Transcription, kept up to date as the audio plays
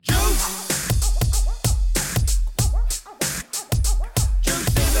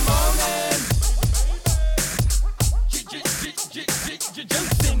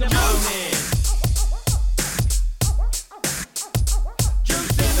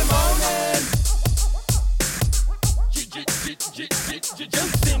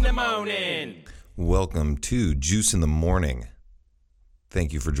moaning. Welcome to Juice in the Morning.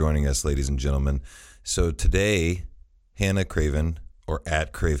 Thank you for joining us, ladies and gentlemen. So today, Hannah Craven, or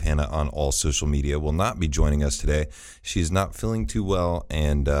at Crave Hannah on all social media, will not be joining us today. She is not feeling too well,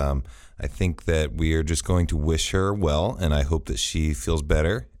 and I think that we are just going to wish her well, and I hope that she feels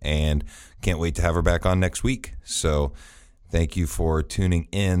better, and can't wait to have her back on next week. So thank you for tuning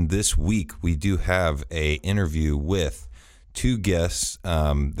in. This week, we do have an interview with two guests.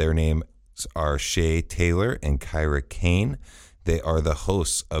 Their names are Shay Taylor and Kyra Kane. They are the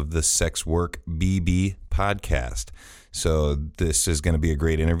hosts of the Sex Work BB podcast. So this is going to be a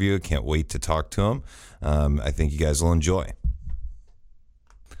great interview. I can't wait to talk to them. I think you guys will enjoy.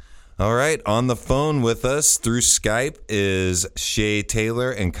 All right, on the phone with us through Skype is Shay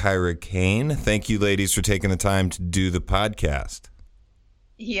Taylor and Kyra Kane. Thank you, ladies, for taking the time to do the podcast.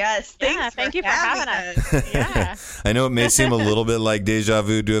 Yes, thank you for having us. Yeah. I know it may seem a little bit like deja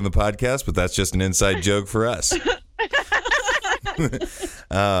vu doing the podcast, but that's just an inside joke for us.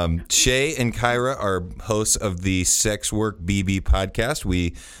 Shay and Kyra are hosts of the Sex Work BB podcast.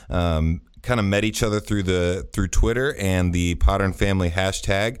 We kind of met each other through Twitter and the Podern Family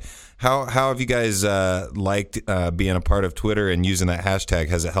hashtag. How have you guys liked being a part of Twitter and using that hashtag?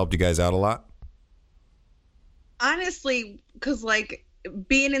 Has it helped you guys out a lot? Honestly, because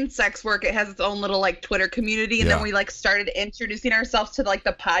being in sex work, it has its own little Twitter community, and then we started introducing ourselves to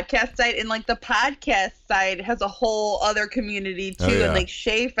the podcast site, and the podcast site has a whole other community too. And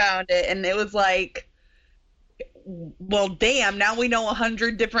Shay found it, and it was well, damn, now we know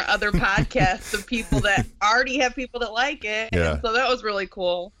 100 different other podcasts of people that already have people that like it. Yeah. And so that was really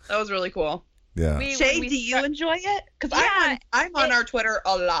cool. Yeah. Shay, do you enjoy it? Because I'm on our Twitter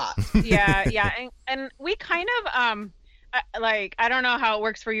a lot. Yeah. And we kind of, I don't know how it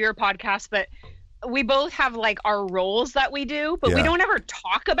works for your podcast, but we both have our roles that we do, but we don't ever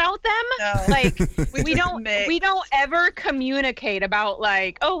talk about them. No. we don't ever communicate about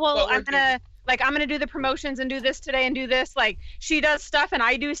I'm gonna do the promotions and do this today and do this. She does stuff and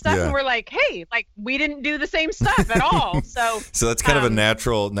I do stuff, and we're hey, we didn't do the same stuff at all. So that's kind of a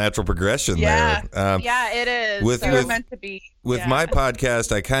natural progression there. Yeah, it is. We're meant to be. With my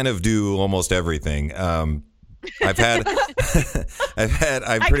podcast, I kind of do almost everything. I couldn't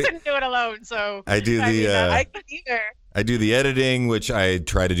do it alone, so I couldn't either. I do the editing, which I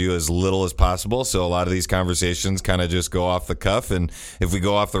try to do as little as possible. So a lot of these conversations kind of just go off the cuff. And if we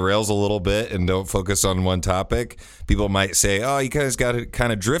go off the rails a little bit and don't focus on one topic, people might say, oh, you guys got it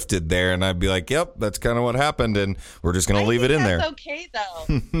kind of drifted there. And I'd be like, yep, that's kind of what happened. And we're just going to leave it in there. That's okay, though.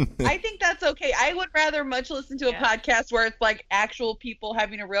 I think that's okay. I would rather much listen to a podcast where it's actual people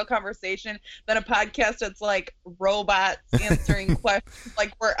having a real conversation than a podcast that's robots answering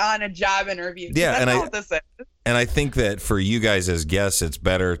questions we're on a job interview. Yeah, this is. And I think that for you guys as guests, it's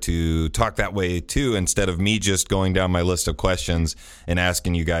better to talk that way too, instead of me just going down my list of questions and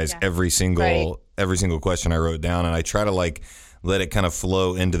asking you guys every single question I wrote down. And I try to let it kind of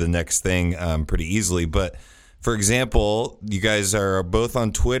flow into the next thing pretty easily. But for example, you guys are both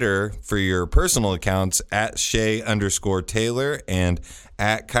on Twitter for your personal accounts at Shay_Taylor and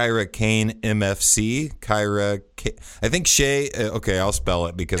at Kyra Kane MFC. I think Shay. Okay, I'll spell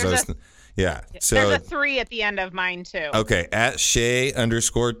it because so there's a 3 at the end of mine too. Okay, at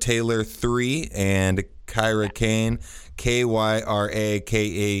Shay_Taylor 3 and Kyra Kane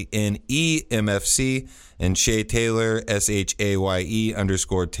KYRAKANE MFC and Shay Taylor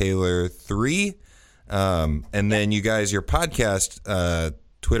SHAYE_Taylor 3. And then you guys, your podcast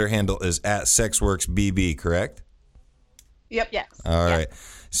Twitter handle is at SexWorksBB, correct? Yep. Yes. All right.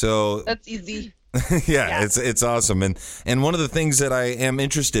 So that's easy. Yeah, it's awesome. And one of the things that I am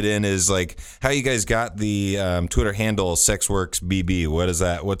interested in is how you guys got the Twitter handle SexWorksBB. What is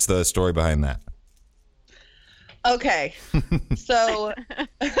that? What's the story behind that? Okay. So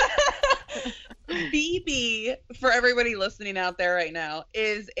BB, for everybody listening out there right now,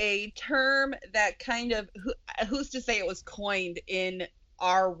 is a term that kind of, who's to say it was coined in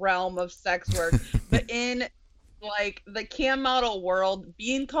our realm of sex work, but in the cam model world,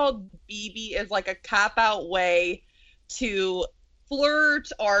 being called BB is a cop-out way to flirt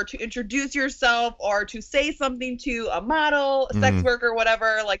or to introduce yourself or to say something to a model, sex worker,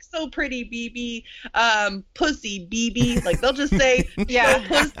 whatever, so pretty BB, pussy BB, they'll just say, so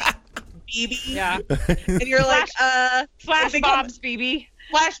pussy BB. Yeah. And you're Flash Bobs BB.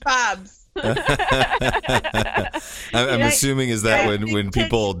 Flash Bobs. I'm assuming is that when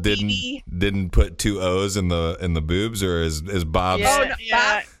people didn't put 2 O's in the boobs, or is Bob's?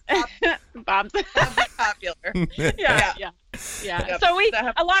 Bob's popular. Yeah. So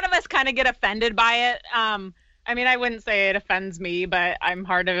a lot of us kind of get offended by it. I mean, I wouldn't say it offends me, but I'm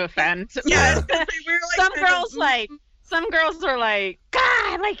hard to offend. Yeah. Some girls are like,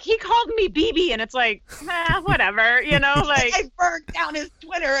 God, like he called me BB, and it's like, whatever, like I burned down his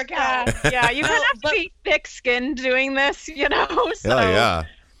Twitter account. Yeah, you kind of have to be thick-skinned doing this, So, yeah.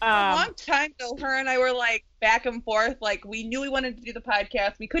 A long time ago, her and I were like back and forth. Like we knew we wanted to do the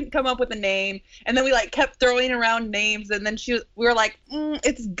podcast. We couldn't come up with a name, and then we like kept throwing around names. And then we were like,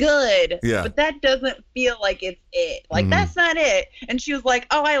 "It's good, but that doesn't feel like it's it. Like that's not it." And she was like,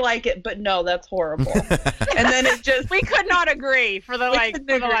 "Oh, I like it, but no, that's horrible." And then it just we could not agree for the life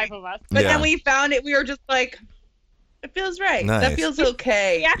of us. But then we found it. We were just like, it feels right. Nice. That feels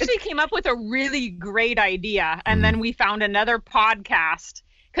okay. We actually came up with a really great idea, and then we found another podcast.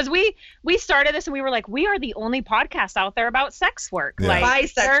 Because we started this and we were like, we are the only podcast out there about sex work. Yeah. Like by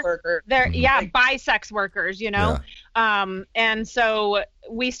sex workers. By sex workers, Yeah. And so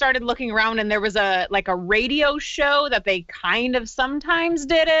we started looking around, and there was a radio show that they kind of sometimes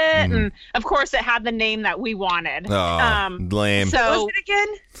did it. And of course it had the name that we wanted. Oh, lame. What So was it again?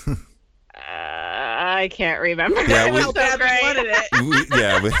 I can't remember. Yeah, it was so great.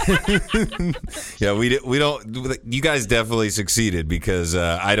 We don't. You guys definitely succeeded because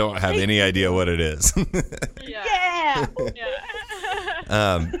I don't have any idea what it is.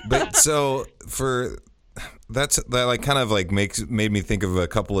 But so that like kind of like made me think of a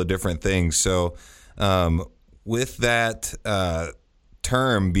couple of different things. So with that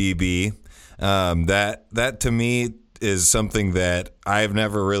term BB, that to me is something that I've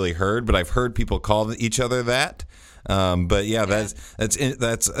never really heard, but I've heard people call each other that. But yeah,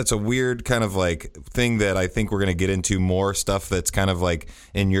 that's a weird kind of like thing that I think we're going to get into more stuff that's kind of like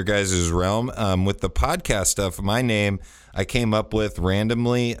in your guys' realm. With the podcast stuff, my name I came up with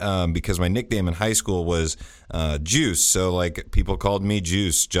randomly because my nickname in high school was Juice. So like people called me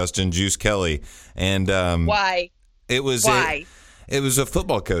Juice, Justin Juice Kelly. And Why? It was It was a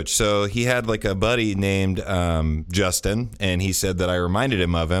football coach. So he had like a buddy named Justin, and he said that I reminded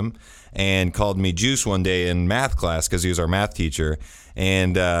him of him and called me Juice one day in math class because he was our math teacher.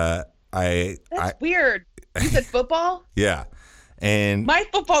 And That's weird. You said football? Yeah. And my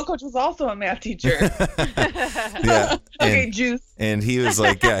football coach was also a math teacher. Yeah. Okay, Juice. And he was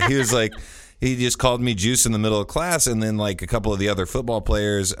like, he just called me Juice in the middle of class. And then like a couple of the other football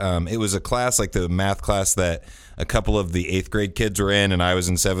players, it was a class, like the math class that a couple of the 8th grade kids were in, and I was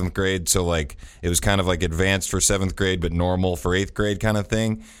in 7th grade. So like it was kind of like advanced for 7th grade, but normal for 8th grade kind of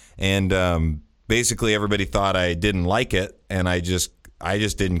thing. And basically everybody thought I didn't like it. And I just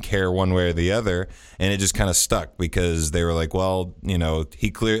didn't care one way or the other. And it just kind of stuck because they were like, well, they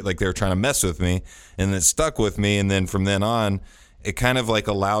were trying to mess with me, and it stuck with me. And then from then on, it kind of like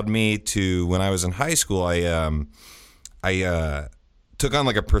allowed me to, when I was in high school, I took on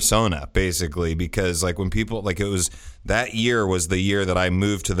like a persona basically, because like when people like, it was that year was the year that I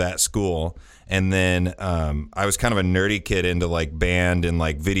moved to that school. And then I was kind of a nerdy kid into like band and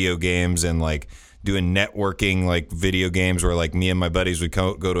like video games and like doing networking, like video games where like me and my buddies would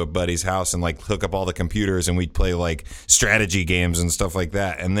go to a buddy's house and like hook up all the computers and we'd play like strategy games and stuff like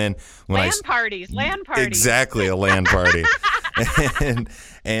that. And then when LAN parties. Exactly, a LAN party.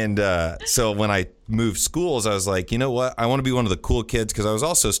 And so when I moved schools, I was like, you know what? I want to be one of the cool kids, because I was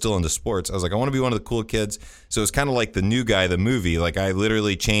also still into sports. I was like, I want to be one of the cool kids. So it's kind of like The New Guy, the movie. Like I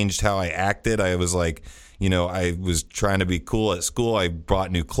literally changed how I acted. I was like, I was trying to be cool at school. I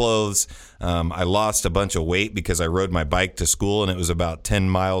brought new clothes. I lost a bunch of weight because I rode my bike to school, and it was about 10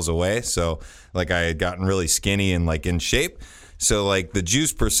 miles away. So like I had gotten really skinny and like in shape. So like the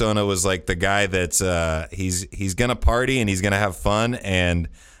Juice persona was like the guy that's he's gonna party and he's gonna have fun, and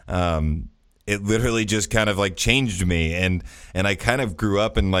it literally just kind of like changed me, and I kind of grew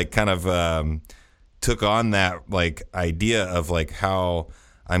up and like kind of took on that like idea of like how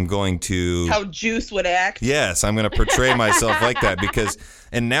I'm going to how Juice would act. Yes, I'm going to portray myself like that, because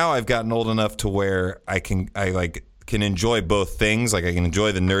and now I've gotten old enough to where I can enjoy both things. Like I can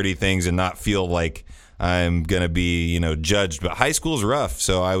enjoy the nerdy things and not feel like I'm going to be, judged. But high school's rough.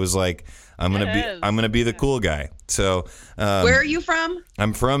 So I was like, I'm going to be the cool guy. So where are you from?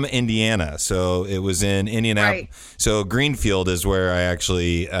 I'm from Indiana. So it was in Indianapolis. Right. So Greenfield is where I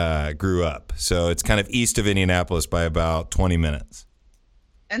actually grew up. So it's kind of east of Indianapolis by about 20 minutes.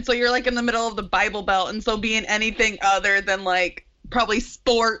 And so you're like in the middle of the Bible Belt. And so being anything other than like probably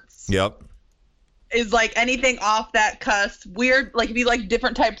sports. Yep. Is like anything off that cusp. Weird. Like if you like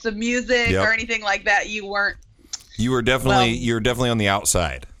different types of music or anything like that, you weren't. You were definitely on the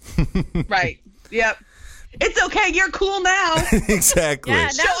outside. Right. Yep. It's okay. You're cool now. Exactly. Yeah,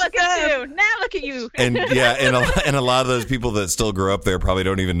 now look at you. Now look at you. And yeah, and a lot of those people that still grow up there probably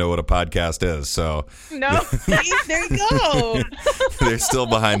don't even know what a podcast is. So No, There you go. they're still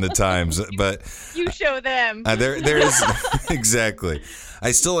behind the times. But you show them. there is exactly.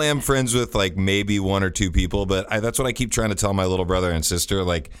 I still am friends with like maybe one or two people, but that's what I keep trying to tell my little brother and sister.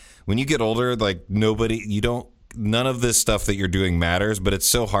 Like when you get older, like none of this stuff that you're doing matters. But it's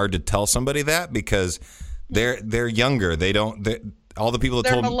so hard to tell somebody that because they're younger. All the people that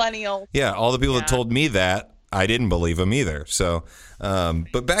They're told millennials. Yeah, all the people that told me that, I didn't believe them either. So,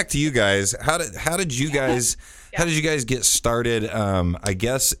 but back to you guys. How did you guys get started? I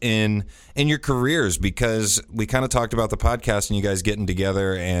guess in your careers, because we kind of talked about the podcast and you guys getting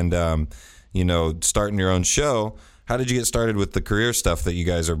together and starting your own show. How did you get started with the career stuff that you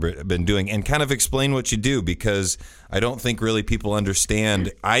guys have been doing? And kind of explain what you do, because I don't think really people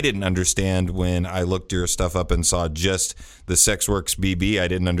understand. I didn't understand when I looked your stuff up and saw just the Sexworks BB. I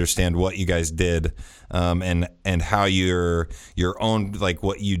didn't understand what you guys did, and how your own, like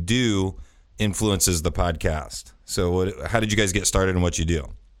what you do, influences the podcast. So how did you guys get started and what you do?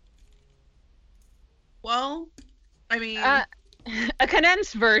 Well, I mean, a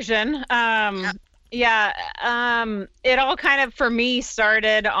condensed version. Yeah, it all kind of, for me,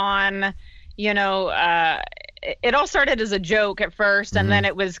 started on, it all started as a joke at first, and then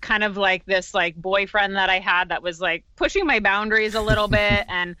it was kind of like this like boyfriend that I had that was like pushing my boundaries a little bit,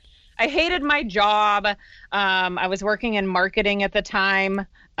 and I hated my job. I was working in marketing at the time,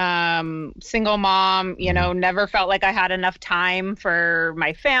 single mom, never felt like I had enough time for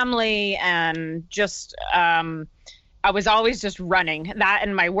my family, and just I was always just running that,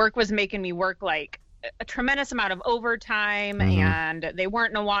 and my work was making me work like a tremendous amount of overtime, and they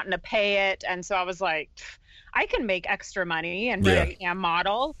weren't wanting to pay it. And so I was like, I can make extra money and be a cam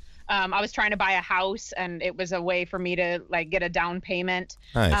model. I was trying to buy a house, and it was a way for me to like get a down payment.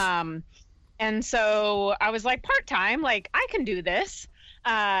 Nice. And so I was like, part-time, like I can do this.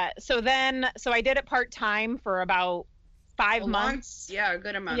 So I did it part-time for about 5 months. Yeah, a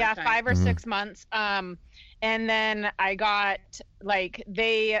good amount of time. Yeah, 5 or 6 months. And then I got like,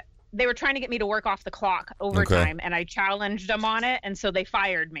 they were trying to get me to work off the clock overtime, and I challenged them on it, and so they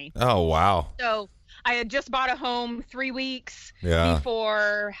fired me. Oh, wow. So I had just bought a home 3 weeks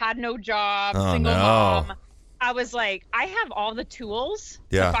before, had no job, single mom. I was like, I have all the tools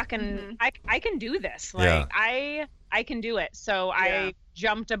to fucking, I can do this. Like I can do it. So I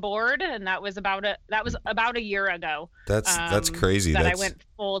jumped aboard, and that was about a year ago. That's crazy. I went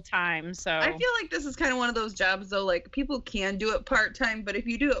full time. So I feel like this is kind of one of those jobs though, like people can do it part time, but if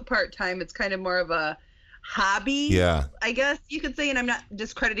you do it part time, it's kind of more of a hobby. Yeah, I guess you could say, and I'm not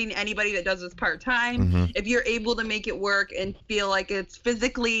discrediting anybody that does this part time. If you're able to make it work and feel like it's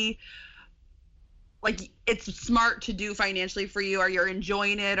physically, like it's smart to do financially for you, or you're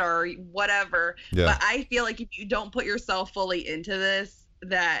enjoying it or whatever. But I feel like if you don't put yourself fully into this,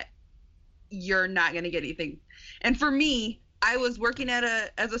 that you're not going to get anything. And for me, I was working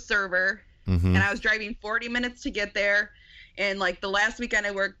as a server, and I was driving 40 minutes to get there. And like the last weekend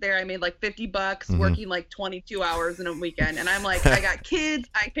I worked there, I made like $50 working like 22 hours in a weekend. And I'm like, I got kids,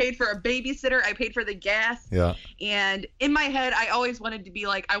 I paid for a babysitter, I paid for the gas. Yeah. And in my head, I always wanted to be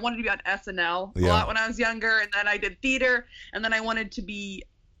like, I wanted to be on SNL a lot when I was younger. And then I did theater, and then I wanted to be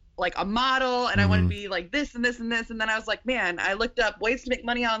like a model, and I wanted to be like this and this and this. And then I was like, man, I looked up ways to make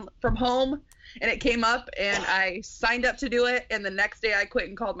money from home, and it came up, and I signed up to do it. And the next day I quit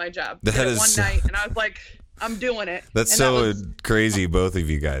and called my job. That is one night, and I was like, I'm doing it. That's so crazy, both of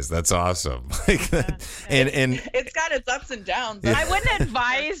you guys. That's awesome. And it's got its ups and downs. I wouldn't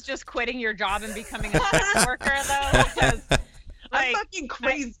advise just quitting your job and becoming a sex worker, though, because I'm fucking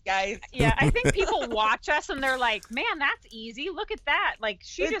crazy, guys. Yeah, I think people watch us and they're like, "Man, that's easy. Look at that! Like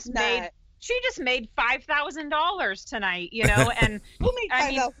she just made $5,000 tonight, And who made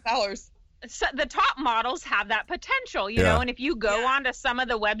 $5,000? So the top models have that potential, you know, and if you go onto some of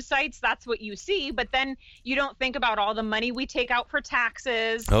the websites, that's what you see. But then you don't think about all the money we take out for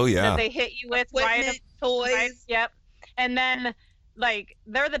taxes. Oh, yeah. That they hit you with, toys. Yep. And then, like,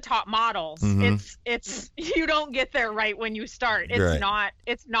 they're the top models. It's you don't get there right when you start.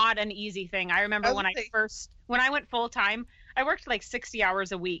 It's not an easy thing. I remember when I went full time, I worked like 60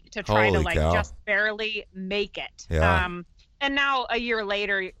 hours a week to try to just barely make it. Yeah. And now a year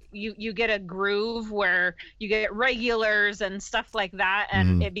later, you get a groove where you get regulars and stuff like that,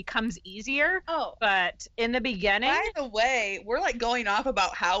 and it becomes easier. Oh, but in the beginning, by the way, we're like going off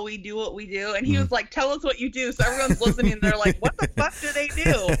about how we do what we do, and he was like, "Tell us what you do," so everyone's listening. And they're like, "What the fuck do they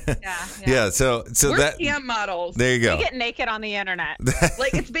do?" Yeah. So we're that cam models. there you go. We get naked on the internet.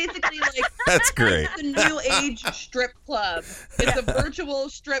 Like it's basically like That's great. the new age strip club. It's a virtual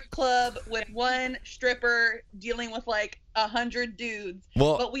strip club with one stripper dealing with like 100 dudes.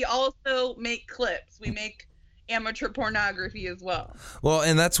 Well, But we also make clips. We make amateur pornography as well. Well,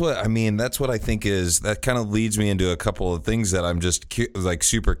 and that's what I think is that kind of leads me into a couple of things that I'm just like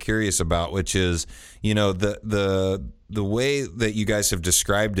super curious about, which is, you know, the way that you guys have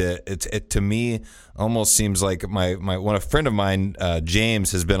described it, it to me almost seems like a friend of mine,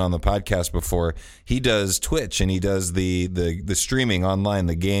 James, has been on the podcast before. He does Twitch and he does the streaming online,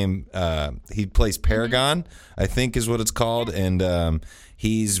 the game. He plays Paragon, I think is what it's called, and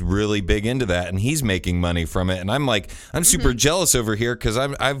he's really big into that, and he's making money from it. And I'm super jealous over here because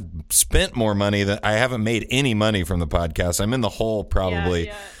I've spent more money than I haven't made any money from the podcast. I'm in the hole probably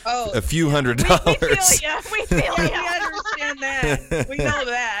a few $100. We feel ya. We understand that. We know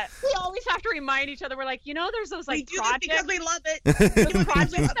that. We always have to remind each other. We're like, you know, there's those like we do projects. this because we love it. The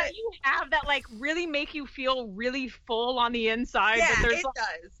projects that you have that like really make you feel really full on the inside. Yeah, but there's it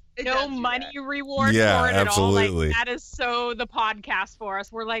does. It no does do money that. reward Yeah, for it absolutely. at all. Like that is so the podcast for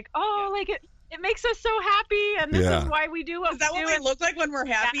us. We're like, like it makes us so happy, and this is why we do what Is that we what do. we look like when we're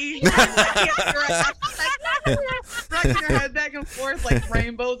happy? Rocking your head back and forth like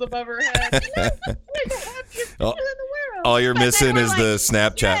rainbows above her head. Like the happiest people in the world. All you're But then missing we're is like, the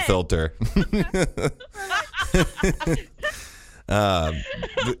Snapchat shit. filter.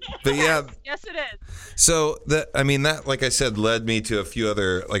 But yeah. Yes, it is. So that like I said, led me to a few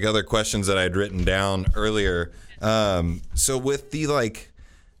other questions that I'd written down earlier. So with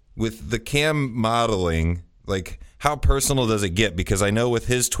the cam modeling, like how personal does it get? Because I know with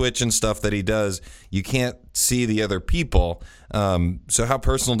his Twitch and stuff that he does, you can't see the other people. So how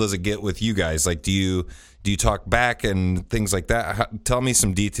personal does it get with you guys? Like, do you talk back and things like that? Tell me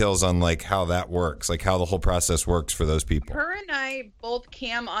some details on like how that works, like how the whole process works for those people. Her and I both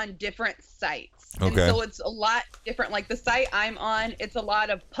cam on different sites. Okay. And so it's a lot different. Like the site I'm on, it's a lot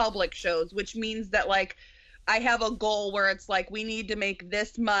of public shows, which means that like I have a goal where it's like we need to make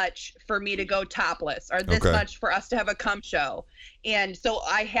this much for me to go topless or this much for us to have a cum show. And so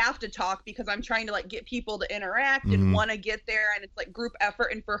I have to talk because I'm trying to like get people to interact and want to get there, and it's like group effort.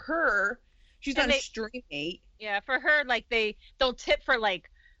 And for her, she's on Streamate. Yeah, for her, like they'll tip for like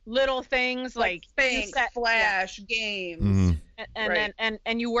little things like Spank, Flash, games. And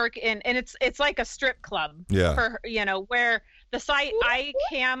then you work in, and it's like a strip club. Yeah. For her, you know, where the site I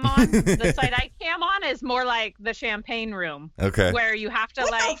cam on is more like the champagne room. Okay. Where you have to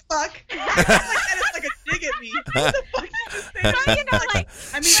What like. the fuck? That is like a dig at me. What the fuck did you say? No, you know, like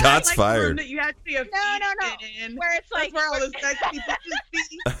I mean, Shots I like fired. The room that you have to see a No. in. Where it's like That's where all the sex people just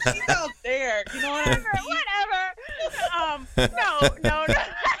see. She's out there. You know what I mean? Whatever. No.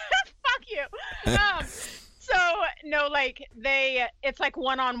 Fuck you. So no, like it's like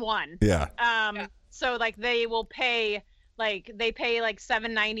one-on-one. Yeah. So like they pay like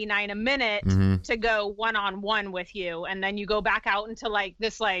 $7.99 a minute to go one-on-one with you, and then you go back out into like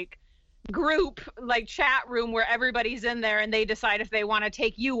this like group like chat room where everybody's in there, and they decide if they want to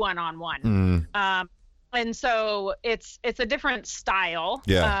take you one-on-one. And so it's a different style.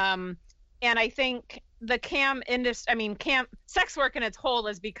 Yeah. And I think the cam industry, sex work in its whole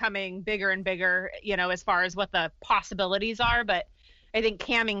is becoming bigger and bigger, you know, as far as what the possibilities are. But I think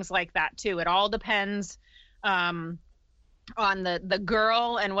camming's like that too. It all depends on the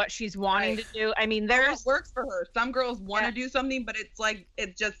girl and what she's wanting to do. I mean, It works for her. Some girls want to do something, but it's like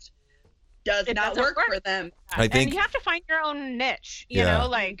it just does not work for them. I think, and you have to find your own niche, you know,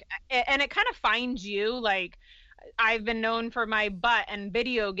 like, and it kind of finds you. Like, I've been known for my butt and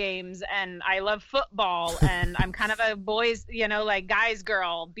video games, and I love football, and I'm kind of a boys, you know, like guys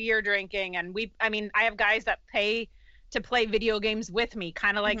girl, beer drinking, and I have guys that pay to play video games with me,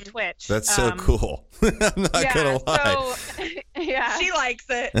 kind of like Twitch. That's so cool. I'm not gonna lie. So, yeah, she likes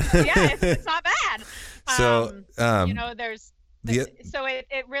it. Yeah, it's not bad. So, you know, so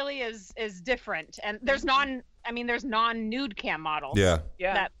it really is different, and there's non-nude cam models. Yeah.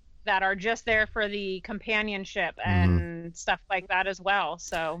 That are just there for the companionship and stuff like that as well.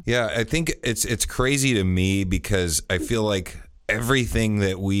 So yeah, I think it's crazy to me because I feel like everything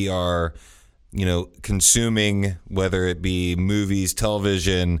that we are, you know, consuming, whether it be movies,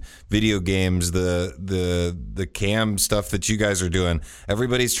 television, video games, the cam stuff that you guys are doing,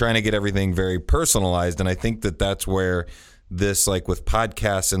 everybody's trying to get everything very personalized, and I think that that's where this, like with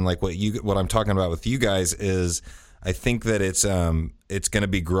podcasts and like what I'm talking about with you guys is, I think that it's going to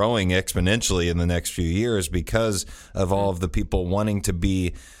be growing exponentially in the next few years because of all of the people wanting to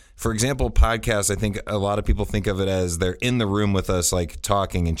be. For example, podcasts, I think a lot of people think of it as they're in the room with us, like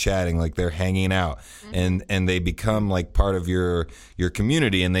talking and chatting, like they're hanging out, and they become like part of your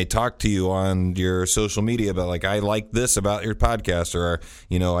community, and they talk to you on your social media about like, I like this about your podcast, or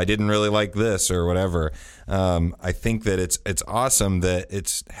I didn't really like this, or whatever. I think that it's awesome that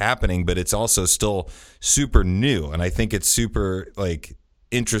it's happening, but it's also still super new, and I think it's super like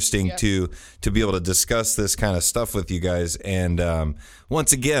interesting to be able to discuss this kind of stuff with you guys. And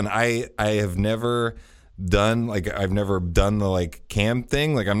once again, I have never done the like cam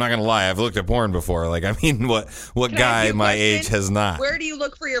thing. Like, I'm not gonna lie, I've looked at porn before. Like, I mean, what guy my age has not? Where do you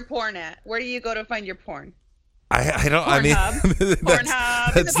look for your porn at? Where do you go to find your porn? I don't. I mean,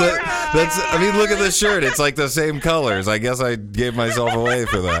 Pornhub. That's. I mean, look at the shirt. It's like the same colors. I guess I gave myself away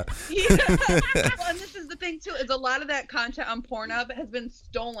for that. Well, and this is the thing too, is a lot of that content on Pornhub has been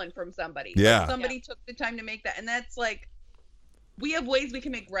stolen from somebody. Yeah. Like, somebody took the time to make that, and that's like, we have ways we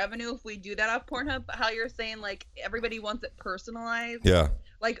can make revenue if we do that off Pornhub. But how you're saying, like, everybody wants it personalized. Yeah.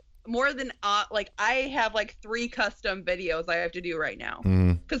 Like, more than like, I have like 3 custom videos I have to do right now.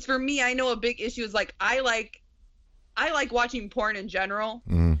 Because for me, I know a big issue is like, I like watching porn in general,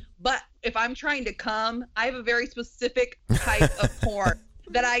 but if I'm trying to come, I have a very specific type of porn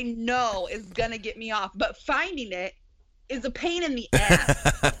that I know is gonna get me off. But finding it is a pain in the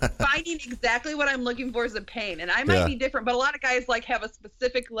ass. Finding exactly what I'm looking for is a pain, and I might be different, but a lot of guys like have a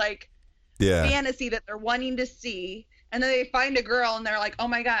specific like fantasy that they're wanting to see, and then they find a girl and they're like, oh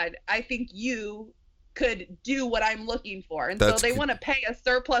my god, I think you could do what I'm looking for, and so they want to pay a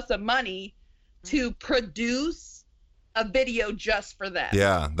surplus of money to produce a video just for them.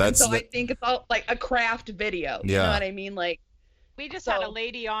 Yeah, I think it's all like a craft video. You know what I mean? Like, we just had a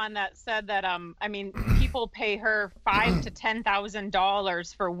lady on that said that I mean, people pay her $5,000 to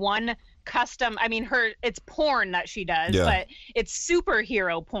 $10,000 for one custom. I mean, it's porn that she does, but it's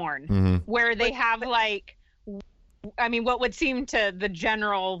superhero porn where they have like, I mean, what would seem to the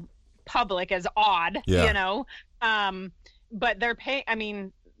general public as odd, but they're paying. I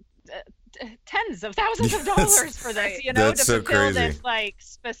mean, tens of thousands of dollars for this, to fulfill this like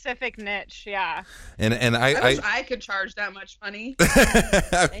specific niche. And I wish I could charge that much money.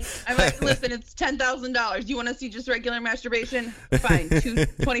 I'm like, listen, it's $10,000. You want to see just regular masturbation? Fine,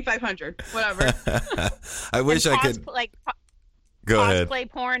 $2,500, whatever. I wish I could cosplay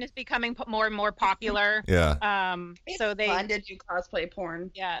porn is becoming more and more popular. So they fun to do cosplay porn.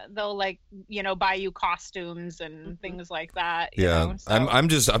 They'll like buy you costumes and things like that. I'm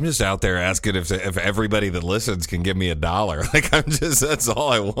just out there asking if everybody that listens can give me $1. Like, that's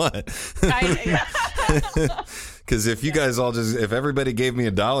all I want. Because if you guys if everybody gave me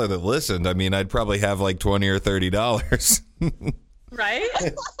 $1 that listened, I mean, I'd probably have like $20 or $30. Right.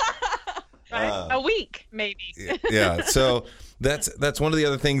 A week maybe. So that's one of the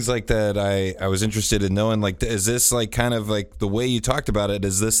other things like that I was interested in knowing, like, is this like kind of like the way you talked about it,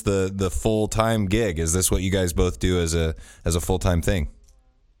 is this the full-time gig? Is this what you guys both do as a full-time thing?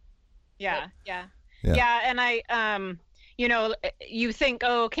 Yeah. And I you think,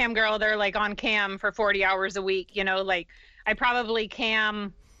 oh, cam girl, they're like on cam for 40 hours a week, like I probably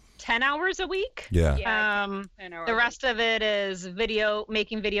cam 10 hours a week. The rest of it is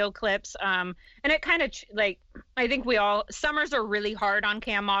making video clips. And it kind of like, I think summers are really hard on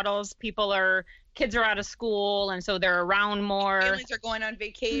cam models. Kids are out of school, and so they're around more. Families are going on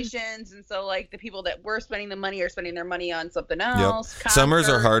vacations, and so like the people that were spending the money are spending their money on something else. Summers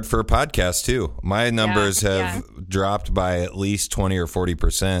are hard for podcasts too. My numbers have dropped by at least 20 or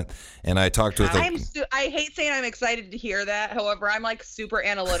 40%. And I talked with I hate saying I'm excited to hear that. However, I'm like super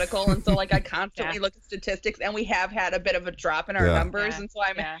analytical, and so like I constantly look at statistics, and we have had a bit of a drop in our numbers, and so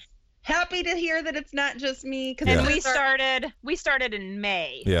I'm happy to hear that it's not just me. And we started in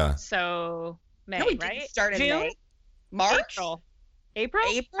May. So May, no, we right? Didn't start in June? May. March? April?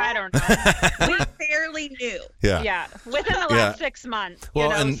 I don't know. We're fairly new. Within the last 6 months.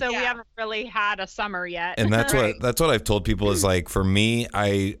 So we haven't really had a summer yet. And that's what I've told people is like, for me,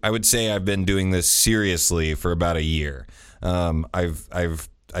 I would say I've been doing this seriously for about a year. I've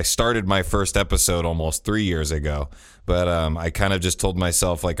I started my first episode almost 3 years ago, but I kind of just told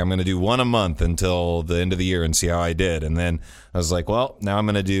myself, like, I'm going to do one a month until the end of the year and see how I did. And then I was like, well, now I'm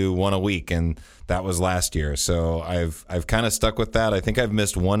going to do one a week, and that was last year. So I've kind of stuck with that. I think I've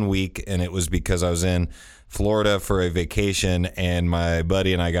missed 1 week, and it was because I was in Florida for a vacation, and my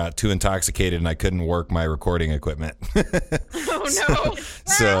buddy and I got too intoxicated, and I couldn't work my recording equipment. Oh no!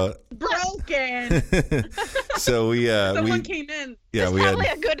 So broken. So Someone came in. Yeah, it's we probably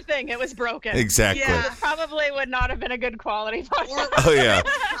had a good thing it was broken. exactly. Yeah. It probably would not have been a good quality podcast. Oh yeah.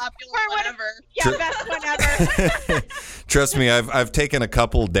 Popular, whatever. Yeah, best one ever. Trust me, I've taken a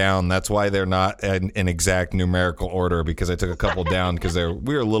couple down. That's why they're not in exact numerical order, because I took a couple down because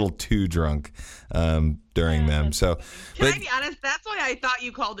we were a little too drunk during them. So, Can I be honest? That's why I thought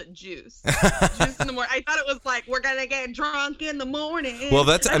you called it juice. Juice in the morning. I thought it was like, we're gonna get drunk in the morning. Well,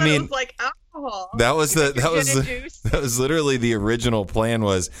 that's I mean, it was like alcohol. that was literally the original plan.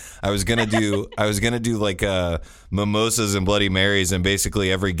 Was I was gonna do like mimosas and Bloody Marys, and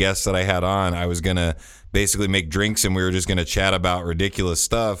basically every guest that I had on, I was gonna basically make drinks, and we were just gonna chat about ridiculous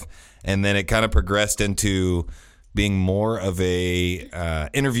stuff, and then it kind of progressed into being more of a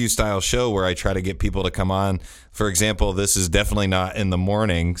interview style show where I try to get people to come on. For example, this is definitely not in the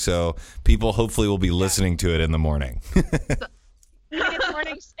morning, so people hopefully will be listening to it in the morning.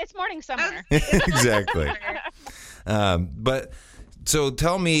 It's morning somewhere. Exactly. But so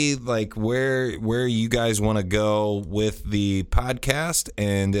tell me, like, where you guys want to go with the podcast,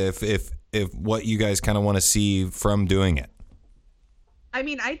 and if what you guys kind of want to see from doing it. I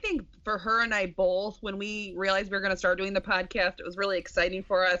mean, I think for her and I both, when we realized we were going to start doing the podcast, it was really exciting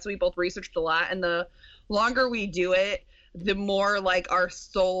for us. We both researched a lot, and the longer we do it, the more like our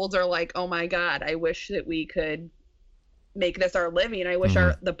souls are like, oh my God, I wish that we could make this our living. I wish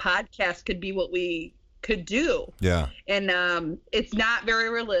the podcast could be what we could do. Yeah. And it's not very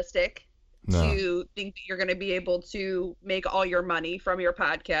realistic to think that you're going to be able to make all your money from your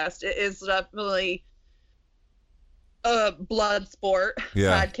podcast. It is definitely a blood sport.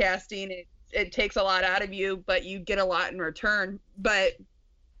 Podcasting. It takes a lot out of you, but you get a lot in return. But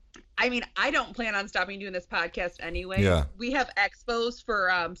I mean, I don't plan on stopping doing this podcast anyway. Yeah. We have expos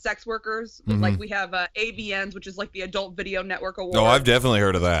for sex workers. Like we have AVNs, which is like the Adult Video Network Award. Oh, I've definitely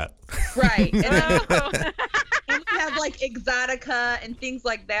heard of that. Right. And we have like Exotica and things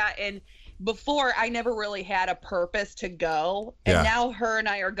like that. And before, I never really had a purpose to go, and now her and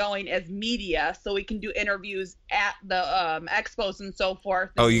I are going as media, so we can do interviews at the expos and so forth.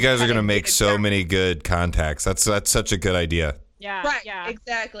 Oh, you guys are going to make so many good contacts. That's such a good idea. Yeah. Right. Yeah.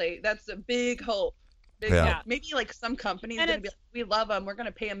 Exactly. That's a big hope. Maybe like some companies going to be like, we love them. We're going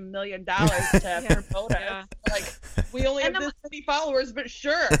to pay them $1 million to have their photos. Yeah. Like, we only have this many followers, but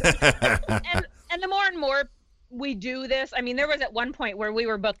sure. and the more and more we do this, I mean, there was at one point where we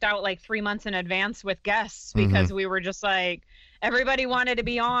were booked out like 3 months in advance with guests because we were just like, everybody wanted to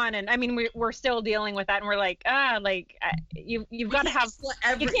be on. And I mean, we're still dealing with that, and we're like, you've got to have,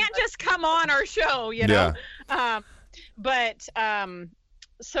 you can't just come on our show, you know?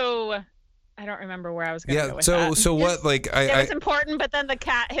 So I don't remember where I was going to go with that. So what, like, it was important, but then the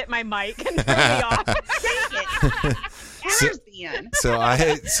cat hit my mic and threw me off.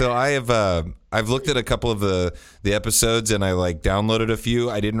 So I've looked at a couple of the episodes, and I like downloaded a few.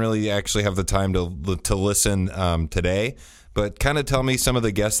 I didn't really actually have the time to listen today, but kind of tell me some of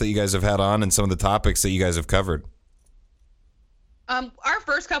the guests that you guys have had on and some of the topics that you guys have covered. Our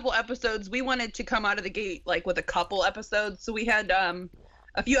first couple episodes, we wanted to come out of the gate like with a couple episodes, so we had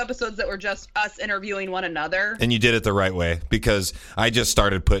a few episodes that were just us interviewing one another. And you did it the right way, because I just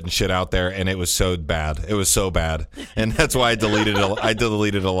started putting shit out there, and it was so bad. It was so bad, and that's why I deleted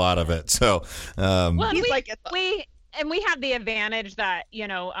a lot of it. So, well, we have the advantage that, you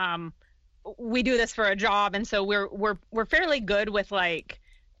know, we do this for a job, and so we're fairly good with like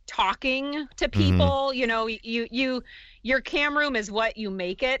talking to people. You know, your cam room is what you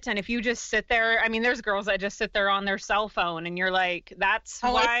make it, and if you just sit there, I mean, there's girls that just sit there on their cell phone, and you're like, that's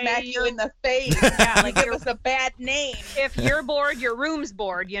why I smack you in the face. Yeah, like it was a bad name. If you're bored, your room's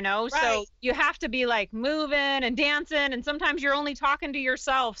bored, you know. Right. So you have to be like moving and dancing, and sometimes you're only talking to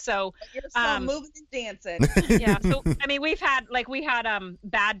yourself. So you're still moving and dancing. Yeah. So I mean, we had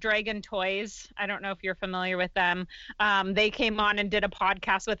Bad Dragon Toys. I don't know if you're familiar with them. They came on and did a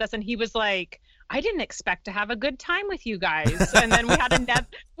podcast with us, and he was like, I didn't expect to have a good time with you guys. And then we had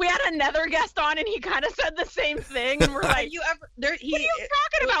another guest on, and he kind of said the same thing. And we're like, what are you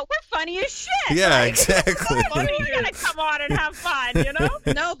talking about? We're funny as shit. Yeah, like, exactly. We're gonna come on and have fun, you know?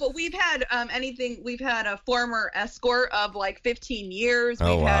 No, but we've had we've had a former escort of like 15 years.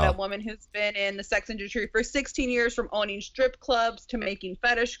 Oh, We've had wow. a woman who's been in the sex industry for 16 years, from owning strip clubs to making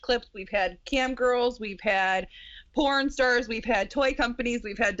fetish clips. We've had cam girls, we've had porn stars, we've had toy companies,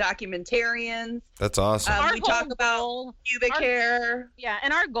 we've had documentarians. That's awesome. Our We whole talk about goal- pubic hair. Yeah,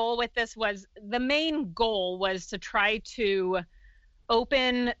 and our goal with this was, the main goal was to try to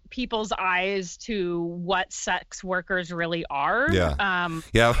open people's eyes to what sex workers really are. Yeah. Um,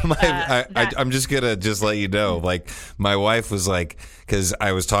 Yeah, that- I'm just gonna let you know. Like, my wife was like, because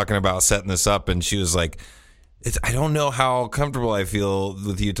I was talking about setting this up, and she was like, I don't know how comfortable I feel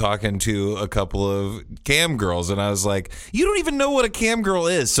with you talking to a couple of cam girls, and I was like, you don't even know what a cam girl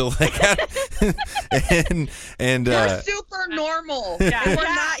is, so like, and You're super normal. Yeah. And we're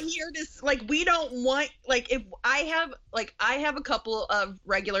Yeah. not here to like. We don't want like, if I have a couple of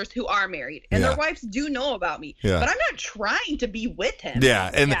regulars who are married, and Yeah. their wives do know about me, Yeah. but I'm not trying to be with him.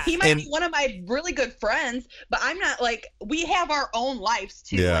 yeah, and Yeah. He might and be one of my really good friends, but I'm not like, we have our own lives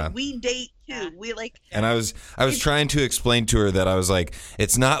too. Yeah. Like, we date too. Yeah. We like. And I was trying to explain to her that I was like,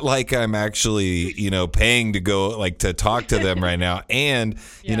 it's not like I'm actually, paying to go like to talk to them right now. And,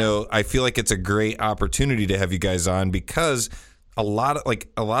 I feel like it's a great opportunity to have you guys on, because a lot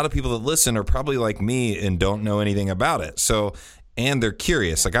of people that listen are probably like me and don't know anything about it. So, and they're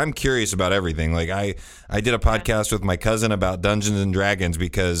curious. Like, I'm curious about everything. Like, I did a podcast with my cousin about Dungeons and Dragons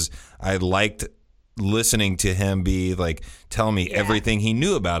because I liked listening to him be like, tell me everything he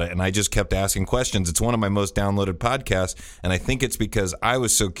knew about it, and I just kept asking questions. It's one of my most downloaded podcasts, and I think it's because I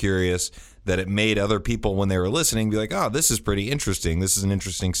was so curious that it made other people, when they were listening, be like, oh, this is pretty interesting, this is an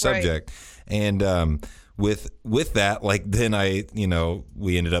interesting subject. And with that, like, then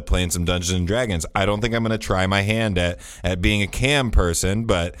we ended up playing some Dungeons and Dragons. I don't think I'm going to try my hand at being a cam person,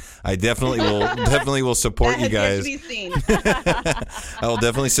 but I definitely will support you guys. That has yet to be seen. I will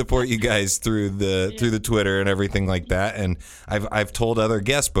definitely support you guys through the Twitter and everything like that. And I've told other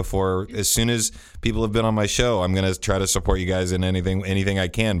guests before, as soon as people have been on my show, I'm going to try to support you guys in anything I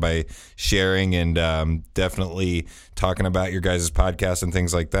can by sharing and definitely talking about your guys' podcast and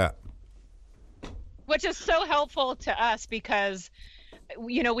things like that. which is so helpful to us, because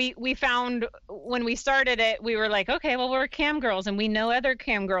we found when we started it, we were like, okay, well, we're cam girls and we know other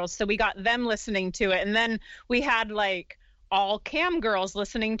cam girls, so we got them listening to it, and then we had like all cam girls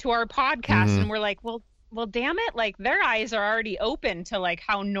listening to our podcast, and we're like, well, damn it, like, their eyes are already open to like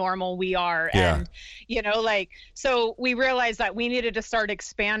how normal we are. Yeah. And so we realized that we needed to start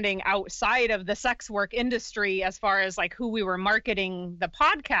expanding outside of the sex work industry as far as like who we were marketing the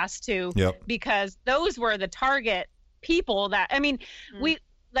podcast to. Yep. Because those were the target people that, I mean, we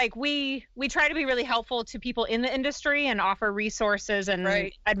try to be really helpful to people in the industry and offer resources and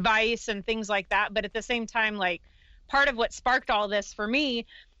Right. advice and things like that. But at the same time, like, part of what sparked all this for me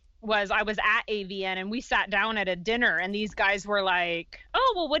was I was at AVN and we sat down at a dinner, and these guys were like,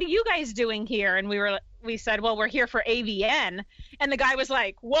 oh, well, what are you guys doing here? And we said, well, we're here for AVN. And the guy was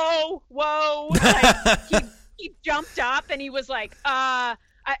like, whoa. Like, he jumped up and he was like, I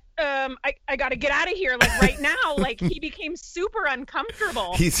got to get out of here, like, right now. Like, he became super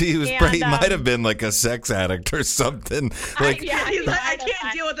uncomfortable. He was And, he might have been like a sex addict or something. Like, He's like, I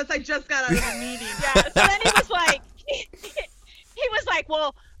can't deal with this. I just got out of a meeting. Yeah. So then he was like, he was like,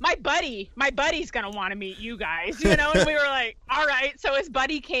 well, my buddy's gonna want to meet you guys, And we were like, all right. So his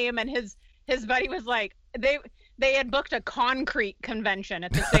buddy came, and his buddy was like, they had booked a concrete convention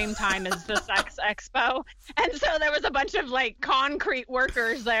at the same time as the sex expo, and so there was a bunch of like concrete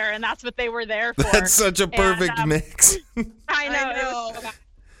workers there, and that's what they were there for. that's such a perfect mix. I know. I It was know.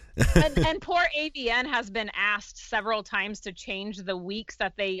 and poor AVN has been asked several times to change the weeks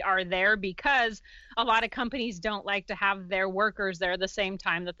that they are there, because a lot of companies don't like to have their workers there the same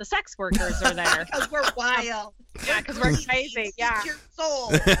time that the sex workers are there. Because we're wild. Yeah, because we're crazy. Yeah. Eat your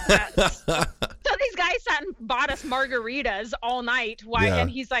soul. So these guys sat and bought us margaritas all night. Why? Yeah. And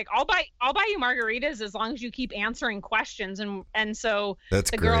he's like, I'll buy you margaritas as long as you keep answering questions. And so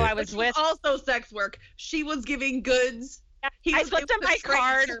That's the girl great. I was She's with, also sex work. She was giving goods. I slipped him it was my a straight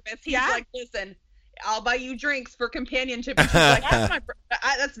card. Service. He's Yeah. like, listen, I'll buy you drinks for companionship. And she's like,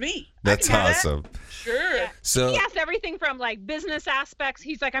 that's me. That's I can have awesome. that. Sure. Yeah. So he asked everything from like business aspects.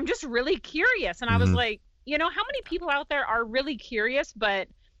 He's like, I'm just really curious. And I was like, how many people out there are really curious, but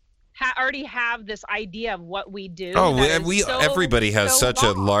already have this idea of what we do? Oh, that is everybody has so such a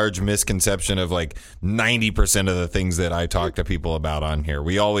wrong. large misconception of like 90% of the things that I talk to people about on here.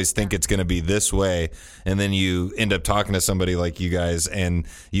 We always think it's going to be this way, and then you end up talking to somebody like you guys, and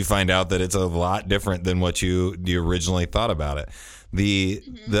you find out that it's a lot different than what you originally thought about it. The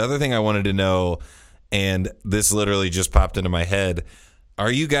other thing I wanted to know, and this literally just popped into my head,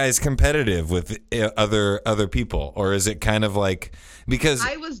 are you guys competitive with other people, or is it kind of like, because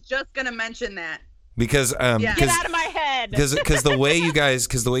I was just gonna mention that. Because get out of my head. Because the way you guys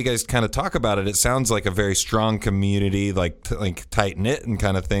kind of talk about it, it sounds like a very strong community, like tight knit and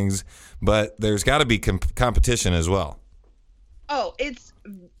kind of things. But there's got to be competition as well. Oh, it's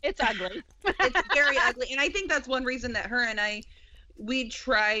ugly. It's very ugly, and I think that's one reason that her and I, we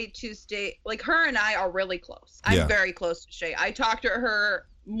try to stay, like, her and I are really close. I'm very close to Shay. I talk to her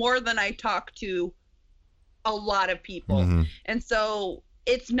more than I talk to a lot of people, and so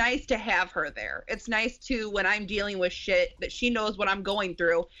it's nice to have her there. It's nice to, when I'm dealing with shit, that she knows what I'm going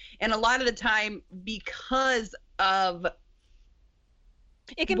through. And a lot of the time, because of,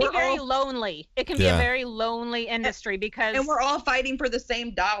 it can be very lonely. It can be a very lonely industry because, and we're all fighting for the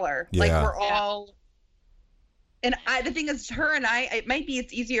same dollar. Yeah. Like, we're all, and the thing is, her and I,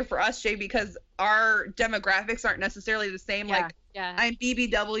 it's easier for us, Shay, because our demographics aren't necessarily the same. I'm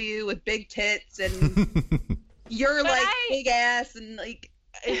BBW with big tits, and you're big ass, and like,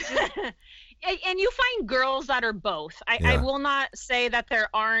 it's just... and you find girls that are both. I will not say that there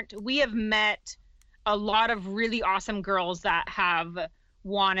aren't. We have met a lot of really awesome girls that have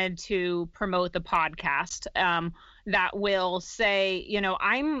wanted to promote the podcast, that will say,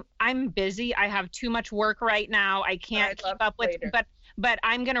 I'm busy. I have too much work right now. I can't keep up with, but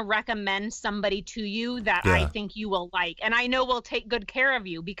I'm going to recommend somebody to you that I think you will like. And I know will take good care of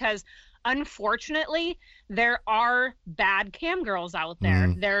you, because unfortunately, there are bad cam girls out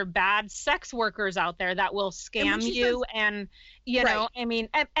there. There are bad sex workers out there that will scam you. And, know, I mean,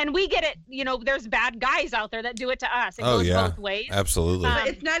 and we get it, there's bad guys out there that do it to us. It goes both ways. Absolutely. But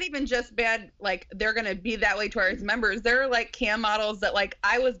it's not even just bad, like, they're going to be that way to our members. There are, like, cam models that, like,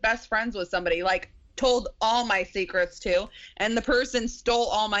 I was best friends with somebody, like, told all my secrets to, and the person stole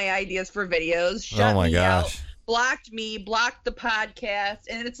all my ideas for videos, shut me out, blocked me, blocked the podcast,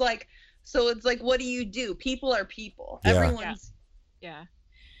 and it's like, so it's like, what do? People are people. Everyone's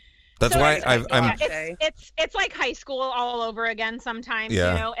That's why I'm. It's like high school all over again sometimes,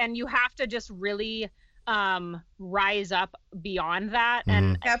 and you have to just really rise up beyond that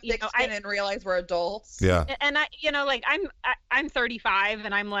and have thick skin and realize we're adults. Yeah. And I'm 35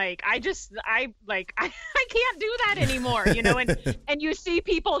 and I'm like, I can't do that anymore, and you see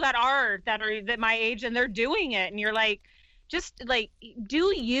people that are my age and they're doing it, and you're like, just like,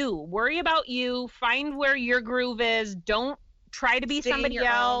 do you worry about you, find where your groove is, don't try to be somebody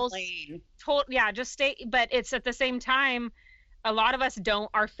else. Just stay. But it's at the same time, a lot of us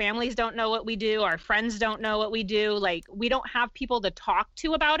our families don't know what we do. Our friends don't know what we do. Like, we don't have people to talk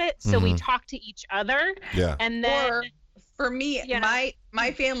to about it. So we talk to each other. Yeah. And then, for me,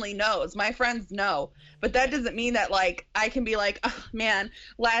 my family knows, my friends know, but that doesn't mean that, like, I can be like, oh man,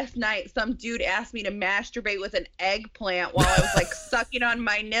 last night some dude asked me to masturbate with an eggplant while I was like sucking on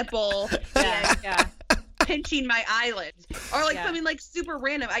my nipple and pinching my eyelids, or like something like super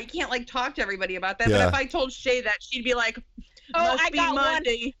random. I can't like talk to everybody about that, but if I told Shay that, she'd be like, must be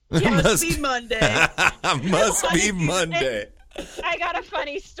Monday. Must be Monday. Must be Monday. I got a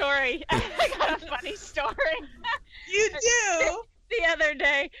funny story. You do? The other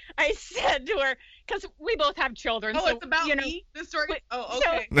day, I said to her, because we both have children. Oh, so, it's about me? The story?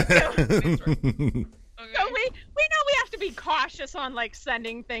 Okay. So we know we have to be cautious on, like,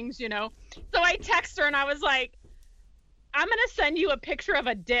 sending things, So I text her and I was like, I'm going to send you a picture of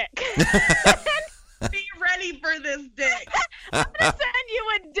a dick. Be ready for this dick. I'm going to send you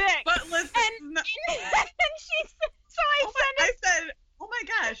a dick. But listen. And she said, so I said, oh my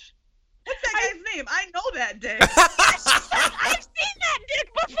gosh. What's that guy's name? I know that dick. I've seen that dick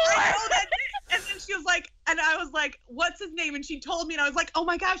before. I know that dick. And then she was like, and I was like, what's his name? And she told me, and I was like, oh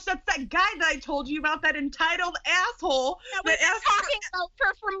my gosh, that's that guy that I told you about, that entitled asshole. That we've been talking about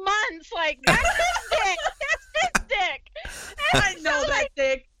for months. Like, that's his dick. That's his dick. And I know that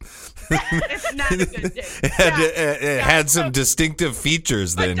dick. It's not a good dick. It had some distinctive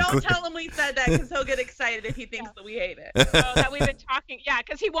features then. But don't tell him we said that, because he'll get excited if he thinks that we hate it. That we've been talking. Yeah,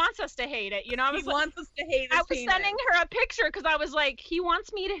 because he wants us to hate it. He wants us to hate his I was penis. sending her a picture because I was like, he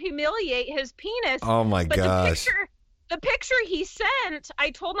wants me to humiliate his penis. Oh my gosh. The picture he sent, I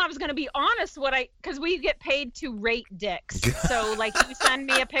told him I was going to be honest because we get paid to rate dicks. So, like, you send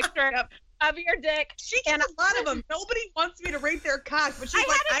me a picture of your dick. She gets a lot of them. Nobody wants me to rate their cock, but she's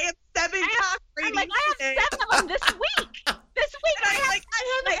I have 7 cock ratings. I'm like, I have 7 of them this week. I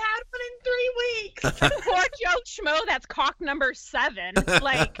haven't had one in 3 weeks. Poor schmo that's cock number 7.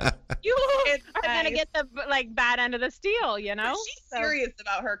 Like, you are going to get the like bad end of the steel, you know? She's serious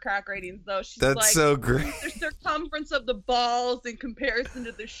about her cock ratings, though. She's That's like, so great. The circumference of the balls in comparison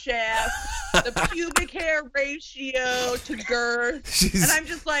to the shaft, the pubic hair ratio to girth. And I'm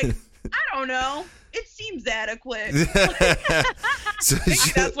just like, I don't know. It seems adequate. So Maybe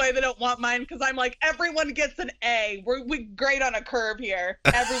that's why they don't want mine, because I'm like, everyone gets an A. We're great on a curve here.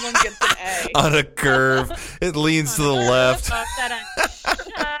 Everyone gets an A. On a curve. It leans to the left.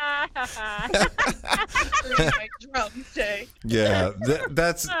 My drumstick. Yeah,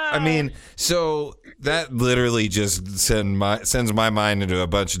 that's. I mean, so that literally just sends my mind into a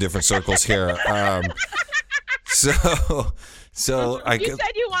bunch of different circles here. So you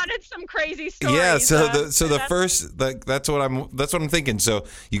said you wanted some crazy stories. Yeah, the first that's what I'm thinking. So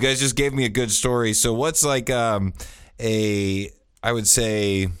you guys just gave me a good story. So what's like I would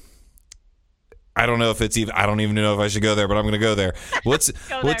say, I don't know if it's even, I don't even know if I should go there, but I'm going to go there. What's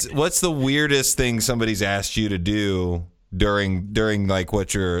the weirdest thing somebody's asked you to do during like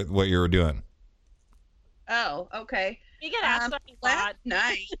what you're doing? Oh, okay. You get asked last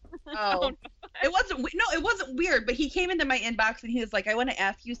night. Oh, it wasn't weird, but he came into my inbox and he was like, I want to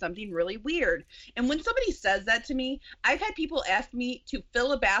ask you something really weird. And when somebody says that to me, I've had people ask me to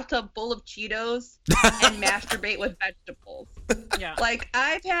fill a bathtub full of Cheetos and masturbate with vegetables. Yeah. Like,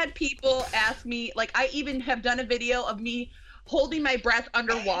 I've had people ask me, like, I even have done a video of me holding my breath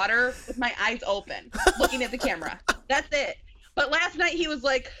underwater with my eyes open, looking at the camera. That's it. But last night he was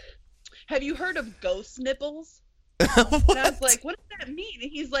like, have you heard of ghost nipples? And I was like, what does that mean?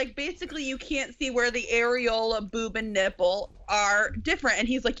 And he's like, basically you can't see where the areola, boob, and nipple are different. And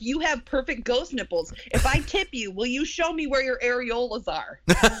he's like, you have perfect ghost nipples. If I tip you, will you show me where your areolas are?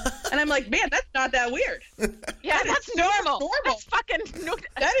 And I'm like, man, that's not that weird. Yeah, that's normal. That's fucking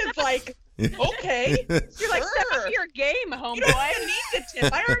that is like, okay. You're like, step up your game, homeboy. You don't even need the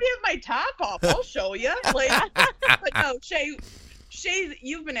tip. I already have my top off. I'll show you. Like, but no, Shay,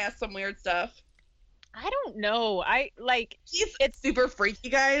 you've been asked some weird stuff. I don't know. It's super freaky,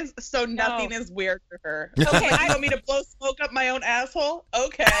 guys. So nothing is weird for her. Okay, I want me to blow smoke up my own asshole.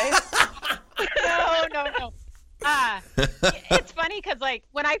 Okay. No. It's funny because like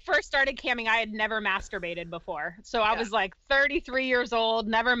when I first started camming, I had never masturbated before. So I was like 33 years old,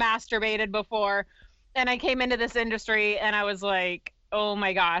 never masturbated before, and I came into this industry and I was like, oh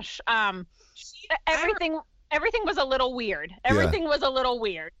my gosh, everything was a little weird. Everything was a little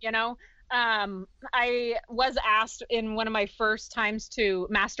weird, you know. I was asked in one of my first times to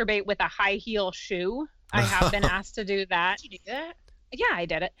masturbate with a high heel shoe. I have been asked to do that. Did you do that? Yeah, I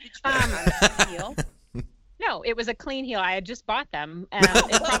did it. Heel? No, it was a clean heel. I had just bought them, and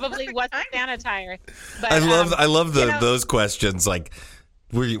it probably wasn't sanitized. But I love those questions. Like,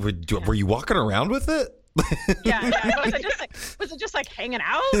 were you walking around with it? Yeah. Was it just like hanging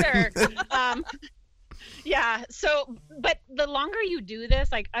out or? Yeah. So, but the longer you do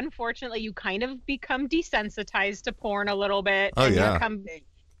this, like, unfortunately, you kind of become desensitized to porn a little bit. Oh, and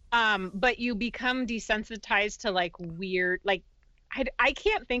yeah. But you become desensitized to like weird, like, I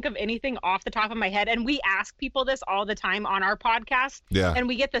can't think of anything off the top of my head. And we ask people this all the time on our podcast. Yeah. And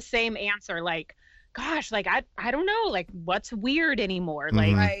we get the same answer. Like, gosh, like, I don't know, like, what's weird anymore?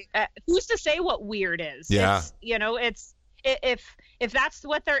 Like, who's to say what weird is? Yeah. It's, you know, it's, if that's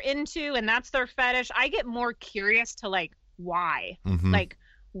what they're into and that's their fetish, I get more curious to like why. Mm-hmm. Like,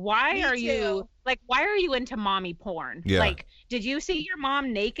 why Me are too. you into mommy porn? Yeah. Like, did you see your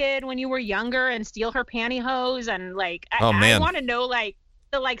mom naked when you were younger and steal her pantyhose? And like, Oh, man. I want to know like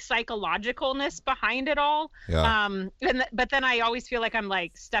the like psychologicalness behind it all. Yeah. But then I always feel like I'm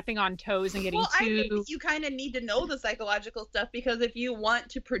like stepping on toes and getting I think you kind of need to know the psychological stuff, because if you want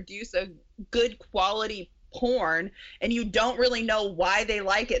to produce a good quality porn and you don't really know why they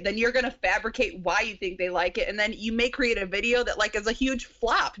like it, then you're going to fabricate why you think they like it, and then you may create a video that like is a huge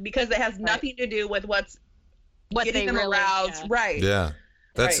flop because it has nothing to do with what getting them really, aroused. Right. Yeah.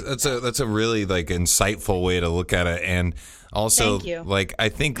 That's a really like insightful way to look at it. And also, Thank you. like, I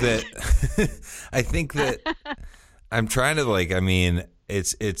think that I'm trying to like, I mean,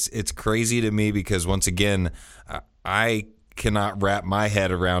 it's crazy to me because once again, I cannot wrap my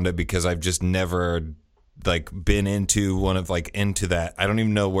head around it because I've just never like been into into that. I don't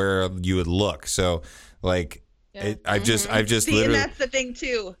even know where you would look. So like, I've just See, literally. and that's the thing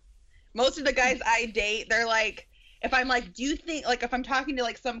too. Most of the guys I date, they're like, if I'm like, do you think, like, if I'm talking to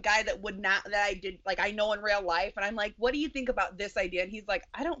like some guy that I know in real life, and I'm like, what do you think about this idea? And he's like,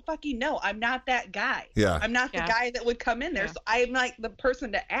 I don't fucking know. I'm not that guy. Yeah. I'm not the guy that would come in there. So I'm like the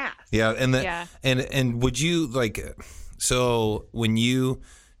person to ask. Yeah. And would you like, so when you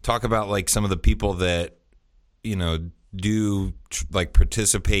talk about like some of the people that do like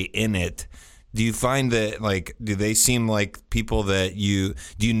participate in it, do you find that like, do they seem like people that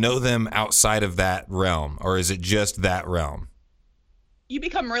do you know them outside of that realm, or is it just that realm? You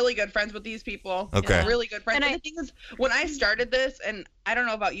become really good friends with these people. Okay. Really good friends. And the thing is, when I started this, and I don't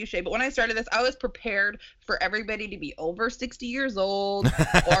know about you, Shay, but when I started this, I was prepared for everybody to be over 60 years old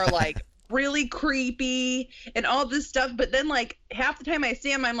or like really creepy and all this stuff. But then like half the time I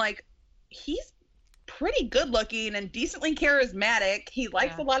see him, I'm like, he's pretty good looking and decently charismatic. He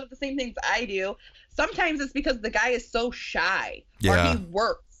likes a lot of the same things I do. Sometimes it's because the guy is so shy or he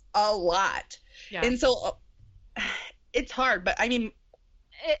works a lot. Yeah. And so it's hard, but I mean,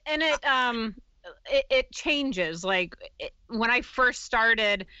 it changes. Like when I first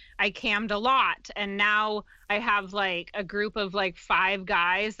started, I cammed a lot, and now I have like a group of like 5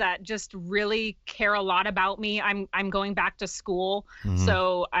 guys that just really care a lot about me. I'm going back to school,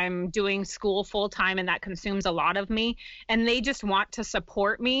 so I'm doing school full time, and that consumes a lot of me. And they just want to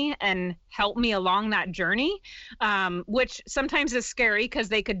support me and help me along that journey, which sometimes is scary because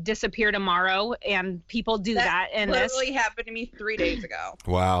they could disappear tomorrow, and people do that. And this literally happened to me 3 days ago.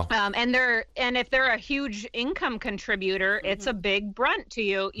 Wow. And if they're a huge income contributor, it's a big brunt to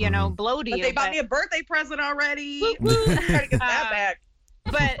you, blow to you. But they bought me a birthday present already. Try to get that back.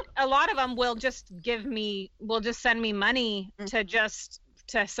 But a lot of them will just send me money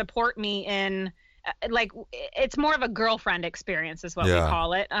to support me in, like, it's more of a girlfriend experience is what we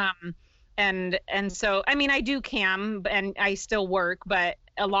call it. And so, I mean, I do cam and I still work, but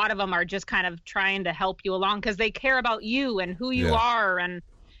a lot of them are just kind of trying to help you along because they care about you and who you are. And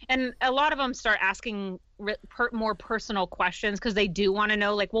a lot of them start asking more personal questions because they do want to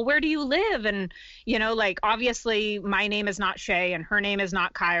know, like, well, where do you live? And, like, obviously my name is not Shay and her name is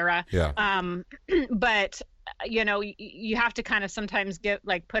not Kyra. Yeah. But, you have to kind of sometimes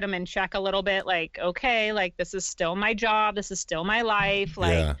put them in check a little bit. Like, okay, like, this is still my job. This is still my life.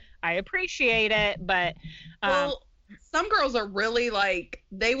 Like, I appreciate it. But, some girls are really like,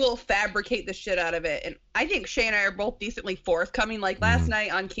 they will fabricate the shit out of it. And I think Shay and I are both decently forthcoming. Like last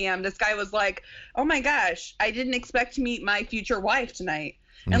night on cam, this guy was like, oh my gosh, I didn't expect to meet my future wife tonight.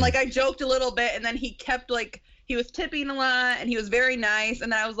 And like, I joked a little bit, and then he kept like, he was tipping a lot and he was very nice.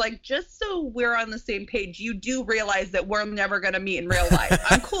 And then I was like, just so we're on the same page, you do realize that we're never going to meet in real life.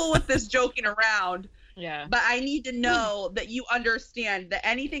 I'm cool with this joking around. Yeah. But I need to know that you understand that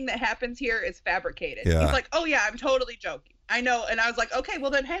anything that happens here is fabricated. Yeah. He's like, oh yeah, I'm totally joking. I know. And I was like, okay,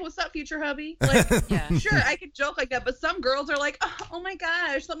 well then, hey, what's up, future hubby? Like, sure, I could joke like that. But some girls are like, oh my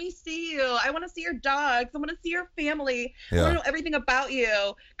gosh, let me see you. I want to see your dogs. I want to see your family. I want to know everything about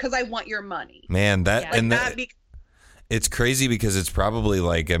you because I want your money. Man, it's crazy because it's probably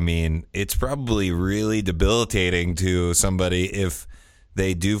like, I mean, it's probably really debilitating to somebody if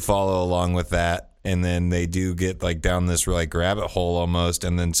they do follow along with that. And then they do get like down this like rabbit hole almost,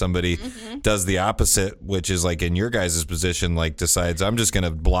 and then somebody does the opposite, which is like in your guys' position, like decides I'm just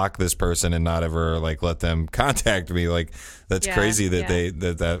gonna block this person and not ever like let them contact me. Like that's crazy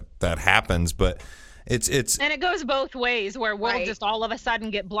that that happens, but it's and it goes both ways where we'll just all of a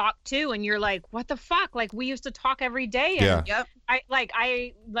sudden get blocked too, and you're like, what the fuck? Like we used to talk every day, and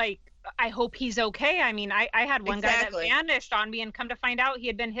I hope he's okay. I mean, I had one guy that vanished on me, and come to find out he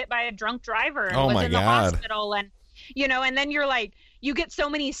had been hit by a drunk driver and was in the hospital. And, and then you're like, you get so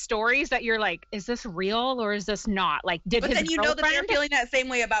many stories that you're like, is this real or is this not? Like, but then you know that they're feeling that same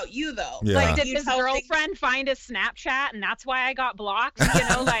way about you, though. Yeah. Like, did his girlfriend find his Snapchat and that's why I got blocked?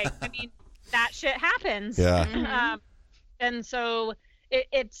 Like, I mean, that shit happens. Yeah. And so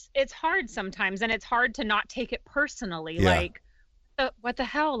it's hard sometimes, and it's hard to not take it personally. Yeah. Like, what the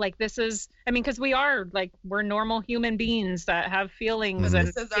hell? Like, this is, I mean, because we're normal human beings that have feelings. And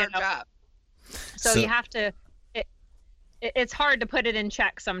this is our job. So you have to, it's hard to put it in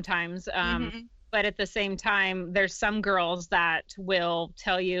check sometimes. But at the same time, there's some girls that will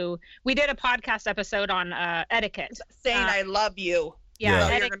tell you, we did a podcast episode on etiquette. Saying I love you. Yeah.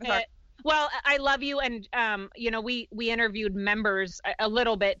 Etiquette. Well, I love you. And, we interviewed members a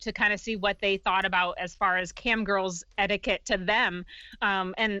little bit to kind of see what they thought about as far as cam girls etiquette to them.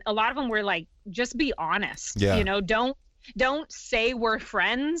 And a lot of them were like, just be honest. Yeah. Don't say we're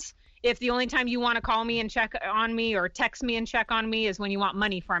friends if the only time you want to call me and check on me or text me and check on me is when you want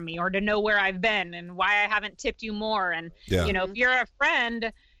money from me or to know where I've been and why I haven't tipped you more. And, if you're a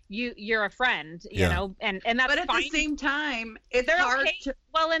friend, you're a friend, you know, and that's but at fine. the same time, it's hard to...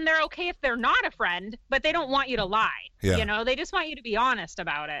 Well, and they're okay if they're not a friend, but they don't want you to lie. Yeah. They just want you to be honest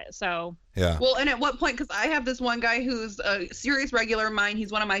about it. So yeah. Well, and at what point, because I have this one guy who's a serious regular of mine.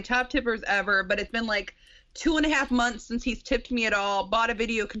 He's one of my top tippers ever, but it's been like 2.5 months since he's tipped me at all, bought a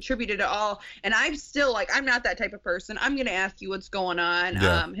video, contributed at all, and I'm still like, I'm not that type of person. I'm gonna ask you what's going on.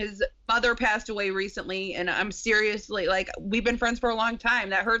 Yeah. His mother passed away recently, and I'm seriously like, we've been friends for a long time.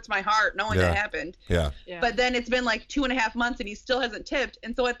 That hurts my heart knowing that happened. Yeah. But then it's been like 2.5 months and he still hasn't tipped,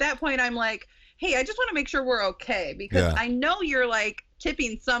 and so at that point I'm like, hey, I just want to make sure we're okay, because I know you're like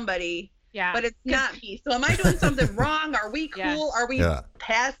tipping somebody. Yeah. But it's not me. So am I doing something wrong? Are we cool? Yes. Are we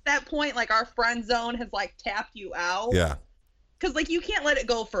past that point? Like our friend zone has like tapped you out? Yeah. Because like you can't let it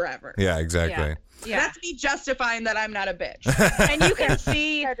go forever. Yeah, exactly. Yeah. That's me justifying that I'm not a bitch. And you can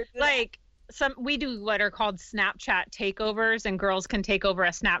see like we do what are called Snapchat takeovers, and girls can take over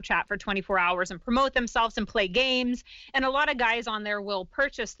a Snapchat for 24 hours and promote themselves and play games. And a lot of guys on there will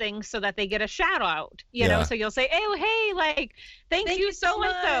purchase things so that they get a shout out, you know? So you'll say, oh, hey, like, thank you so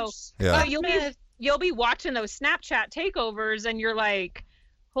and so. Yeah. So you'll be watching those Snapchat takeovers and you're like,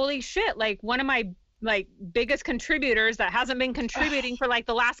 holy shit, like one of my like biggest contributors that hasn't been contributing for like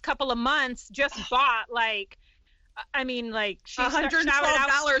the last couple of months just bought like, I mean, like she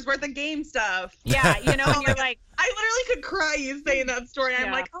 $112 worth of game stuff. Yeah, you know, and you're like, I literally could cry you saying that story.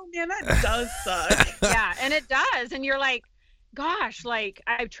 I'm like, oh man, that does suck. Yeah, and it does, and you're like, gosh, like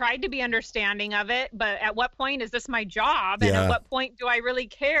I've tried to be understanding of it, but at what point is this my job? And at what point do I really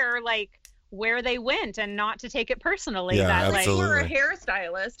care, like where they went, and not to take it personally? Yeah, that absolutely. Like, you were a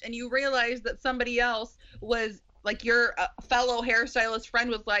hairstylist, and you realized that somebody else was. Like your fellow hairstylist friend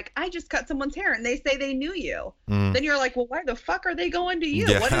was like, I just cut someone's hair and they say they knew you. Then you're like, well, why the fuck are they going to you?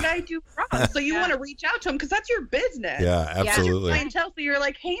 What did I do wrong? So you want to reach out to them because that's your business. Yeah, absolutely. And so you're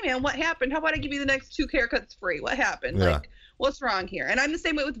like, hey man, what happened? How about I give you the next 2 haircuts free? What happened? Yeah. Like, what's wrong here? And I'm the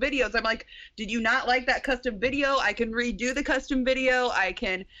same way with videos. I'm like, did you not like that custom video? I can redo the custom video. I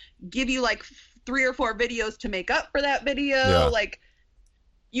can give you like 3 or 4 videos to make up for that video. Yeah. Like,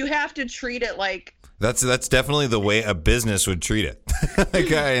 you have to treat it like. That's definitely the way a business would treat it.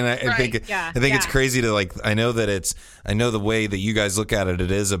 Like, I think it's crazy to like. I know the way that you guys look at it. It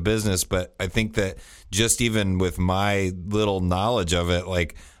is a business, but I think that just even with my little knowledge of it,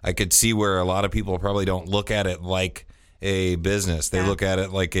 like I could see where a lot of people probably don't look at it like a business. They look at it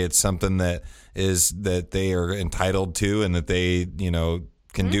like it's something that they are entitled to, and that they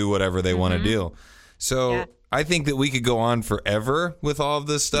can do whatever they want to do. So. Yeah. I think that we could go on forever with all of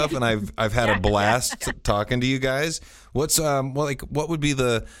this stuff, and I've had a blast talking to you guys. What would be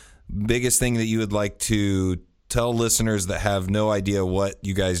the biggest thing that you would like to tell listeners that have no idea what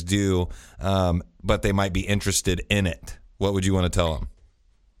you guys do, but they might be interested in it? What would you want to tell them?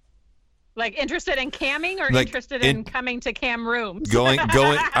 Like interested in camming, or like interested in coming to cam rooms? Going.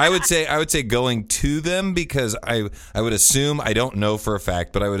 I would say going to them, because I would assume, I don't know for a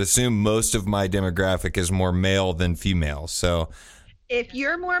fact, but I would assume most of my demographic is more male than female. So if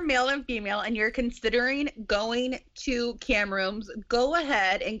you're more male than female and you're considering going to cam rooms, go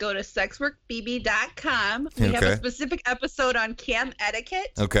ahead and go to sexworkbb.com. We have a specific episode on cam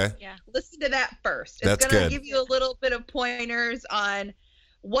etiquette. Okay. Yeah. Listen to that first. That's going to good. give you a little bit of pointers on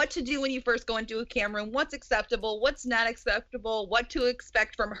what to do when you first go into a cam room, what's acceptable, what's not acceptable, what to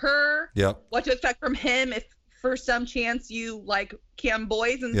expect from her, what to expect from him if for some chance you like cam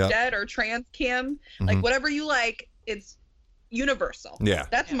boys instead, or trans cam, like whatever you like, it's universal. Yeah.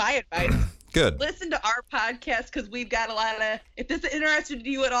 That's my advice. Good. Listen to our podcast, because we've got a lot of, if this interested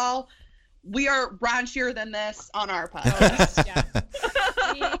you at all, we are raunchier than this on our podcast.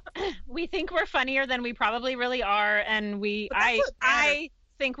 We think we're funnier than we probably really are, and I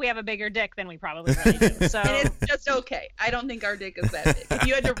think we have a bigger dick than we probably really do. So and it's just okay. I don't think our dick is that big. If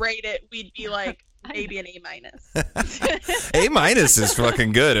you had to rate it, we'd be like maybe an A-. A- is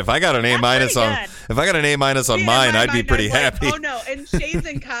fucking good. If I got an A- on mine, I'd be pretty happy. Oh no, and Shay's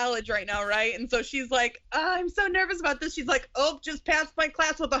in college right now, right? And so she's like, I'm so nervous about this. She's like, oh, just passed my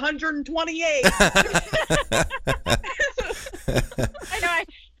class with 128. I know.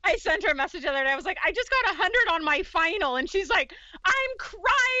 I sent her a message the other day. I was like, I just got 100 on my final, and she's like, I'm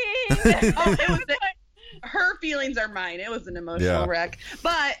crying. Her feelings are mine. It was an emotional wreck,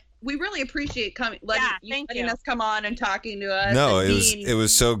 but we really appreciate letting us come on and talking to us. No, it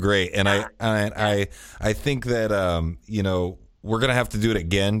was so great, and I think that we're gonna have to do it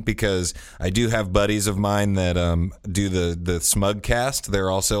again, because I do have buddies of mine that do the Smugcast.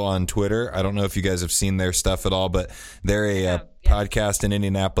 They're also on Twitter. I don't know if you guys have seen their stuff at all, but they're a podcast in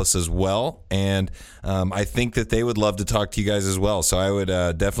Indianapolis as well, and I think that they would love to talk to you guys as well. So I would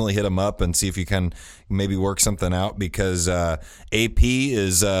definitely hit them up and see if you can maybe work something out, because AP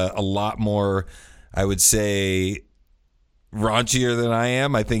is a lot more, I would say, raunchier than I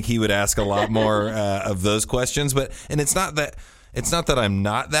am. I think he would ask a lot more of those questions, and it's not that it's not that I'm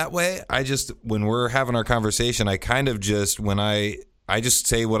not that way. I just, when we're having our conversation, I kind of just, I just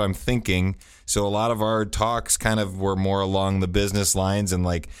say what I'm thinking. So a lot of our talks kind of were more along the business lines and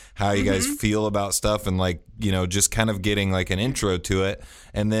like how you guys feel about stuff and like, you know, just kind of getting like an intro to it.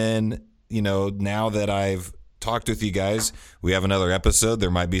 And then, you know, now that I've talked with you guys, we have another episode.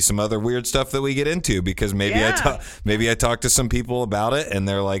 There might be some other weird stuff that we get into because maybe I talk to some people about it and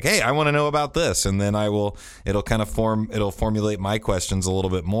they're like, hey, I want to know about this. And then it'll kind of it'll formulate my questions a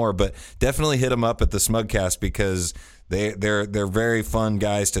little bit more, but definitely hit them up at the Smugcast because they're very fun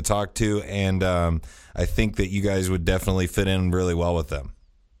guys to talk to. And I think that you guys would definitely fit in really well with them.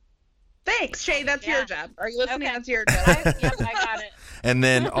 Thanks, Shay. That's your job. Are you listening? Okay. That's your job. Yep, I got it. And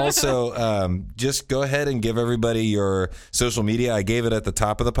then also, just go ahead and give everybody your social media. I gave it at the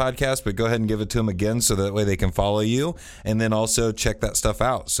top of the podcast, but go ahead and give it to them again so that way they can follow you. And then also check that stuff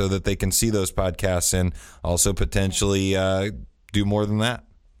out so that they can see those podcasts and also potentially do more than that.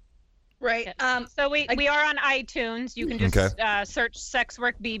 Right. So we are on iTunes. You can just search Sex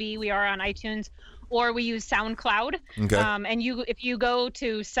Work BB. We are on iTunes. Or we use SoundCloud. Okay. And if you go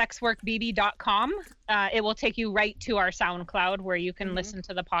to sexworkbb.com, it will take you right to our SoundCloud where you can listen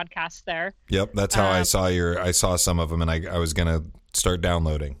to the podcast there. Yep, that's how I saw some of them, and I was gonna start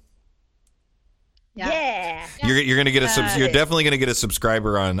downloading. Yeah. You're gonna get you're definitely gonna get a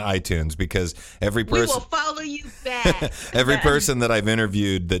subscriber on iTunes because every person we will follow you back. Every person that I've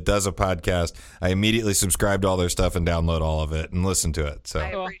interviewed that does a podcast, I immediately subscribe to all their stuff and download all of it and listen to it. So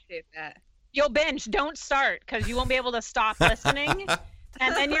I appreciate that. You'll binge. Don't start because you won't be able to stop listening,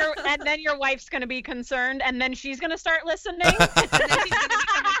 and then your wife's going to be concerned, and then she's going to start listening, and then she's going to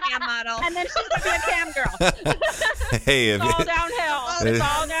become a cam model, and then she's going to be a cam girl. Hey, it's all downhill. It's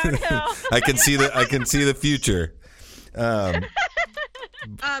all downhill. I can see the future. By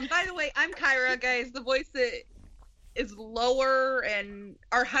the way, I'm Kyra, guys. The voice that is lower and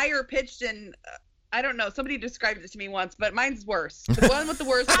or higher pitched and. I don't know. Somebody described it to me once, but mine's worse. The one with the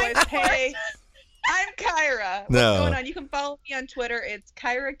worst voice. Hey, I'm Kyra. What's going on? You can follow me on Twitter. It's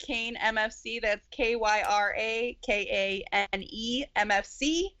Kyra Kane MFC. That's KyraKane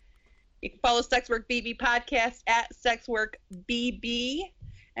MFC. You can follow Sexwork BB Podcast at Sexwork BB,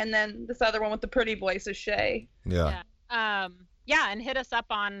 and then this other one with the pretty voice is Shay. Yeah. And hit us up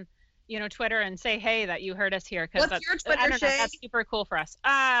on Twitter and say hey that you heard us here because what's your Twitter, Shay? That's super cool for us.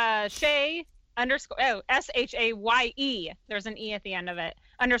 Shay. SHAYE. There's an E at the end of it.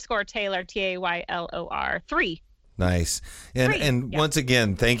 _ Taylor TAYLOR 3. Nice. And once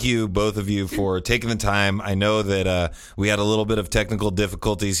again, thank you both of you for taking the time. I know that we had a little bit of technical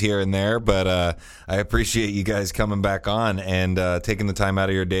difficulties here and there, but I appreciate you guys coming back on and taking the time out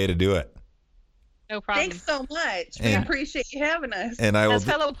of your day to do it. No problem. Thanks so much. We appreciate you having us. And as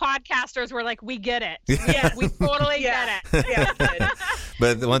fellow podcasters, we're like, we get it. Yeah, we totally get it. Yeah.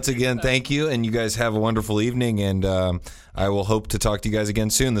 But once again, thank you, and you guys have a wonderful evening, and I will hope to talk to you guys again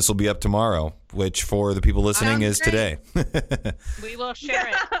soon. This will be up tomorrow, which for the people listening is today. We will share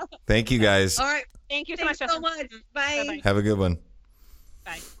it. Thank you, guys. All right. Thank you so much. Bye. Bye-bye. Have a good one.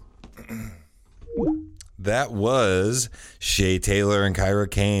 Bye. That was Shay Taylor and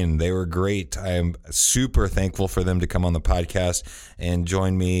Kyra Kane. They were great. I am super thankful for them to come on the podcast and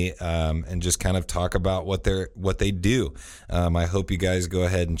join me and just kind of talk about what they do. I hope you guys go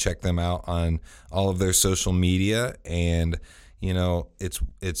ahead and check them out on all of their social media. And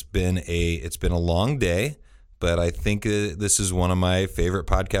it's been a long day, but I think this is one of my favorite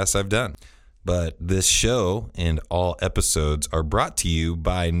podcasts I've done. But this show and all episodes are brought to you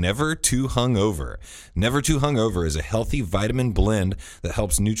by Never Too Hungover. Never Too Hungover is a healthy vitamin blend that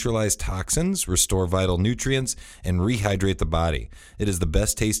helps neutralize toxins, restore vital nutrients, and rehydrate the body. It is the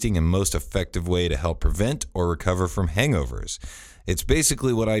best tasting and most effective way to help prevent or recover from hangovers. It's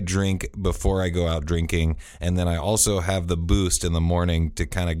basically what I drink before I go out drinking, and then I also have the boost in the morning to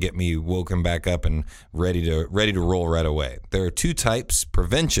kind of get me woken back up and ready to roll right away. There are two types: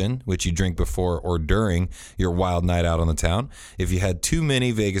 prevention, which you drink before or during your wild night out on the town. If you had too many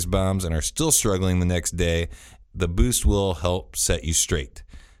Vegas bombs and are still struggling the next day, the boost will help set you straight.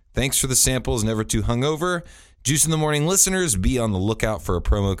 Thanks for the samples, Never Too Hungover. Juice in the Morning listeners, be on the lookout for a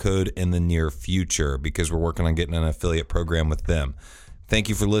promo code in the near future because we're working on getting an affiliate program with them. Thank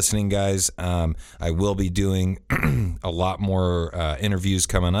you for listening, guys. I will be doing a lot more interviews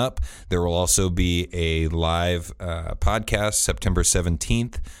coming up. There will also be a live podcast September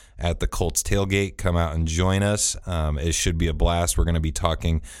 17th at the Colts Tailgate. Come out and join us. It should be a blast. We're going to be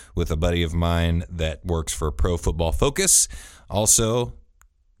talking with a buddy of mine that works for Pro Football Focus. Also,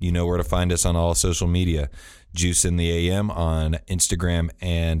 you know where to find us on all social media. Juice in the AM on Instagram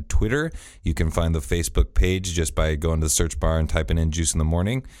and Twitter. You can find the Facebook page just by going to the search bar and typing in Juice in the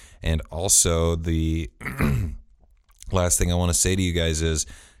Morning. And also the last thing I want to say to you guys is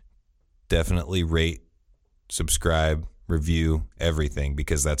definitely rate, subscribe, review, everything,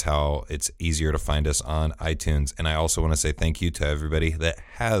 because that's how it's easier to find us on iTunes. And I also want to say thank you to everybody that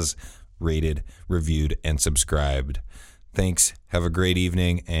has rated, reviewed, and subscribed. Thanks. Have a great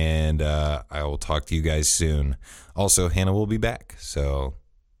evening, and I will talk to you guys soon. Also, Hannah will be back, so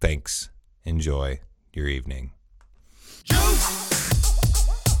thanks. Enjoy your evening. Juice!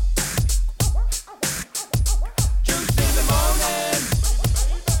 Juice in the morning!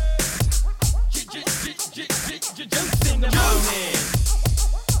 Juice in the morning!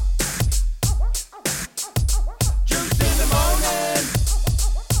 Juice in the morning!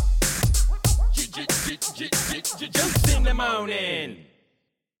 Juice in the morning!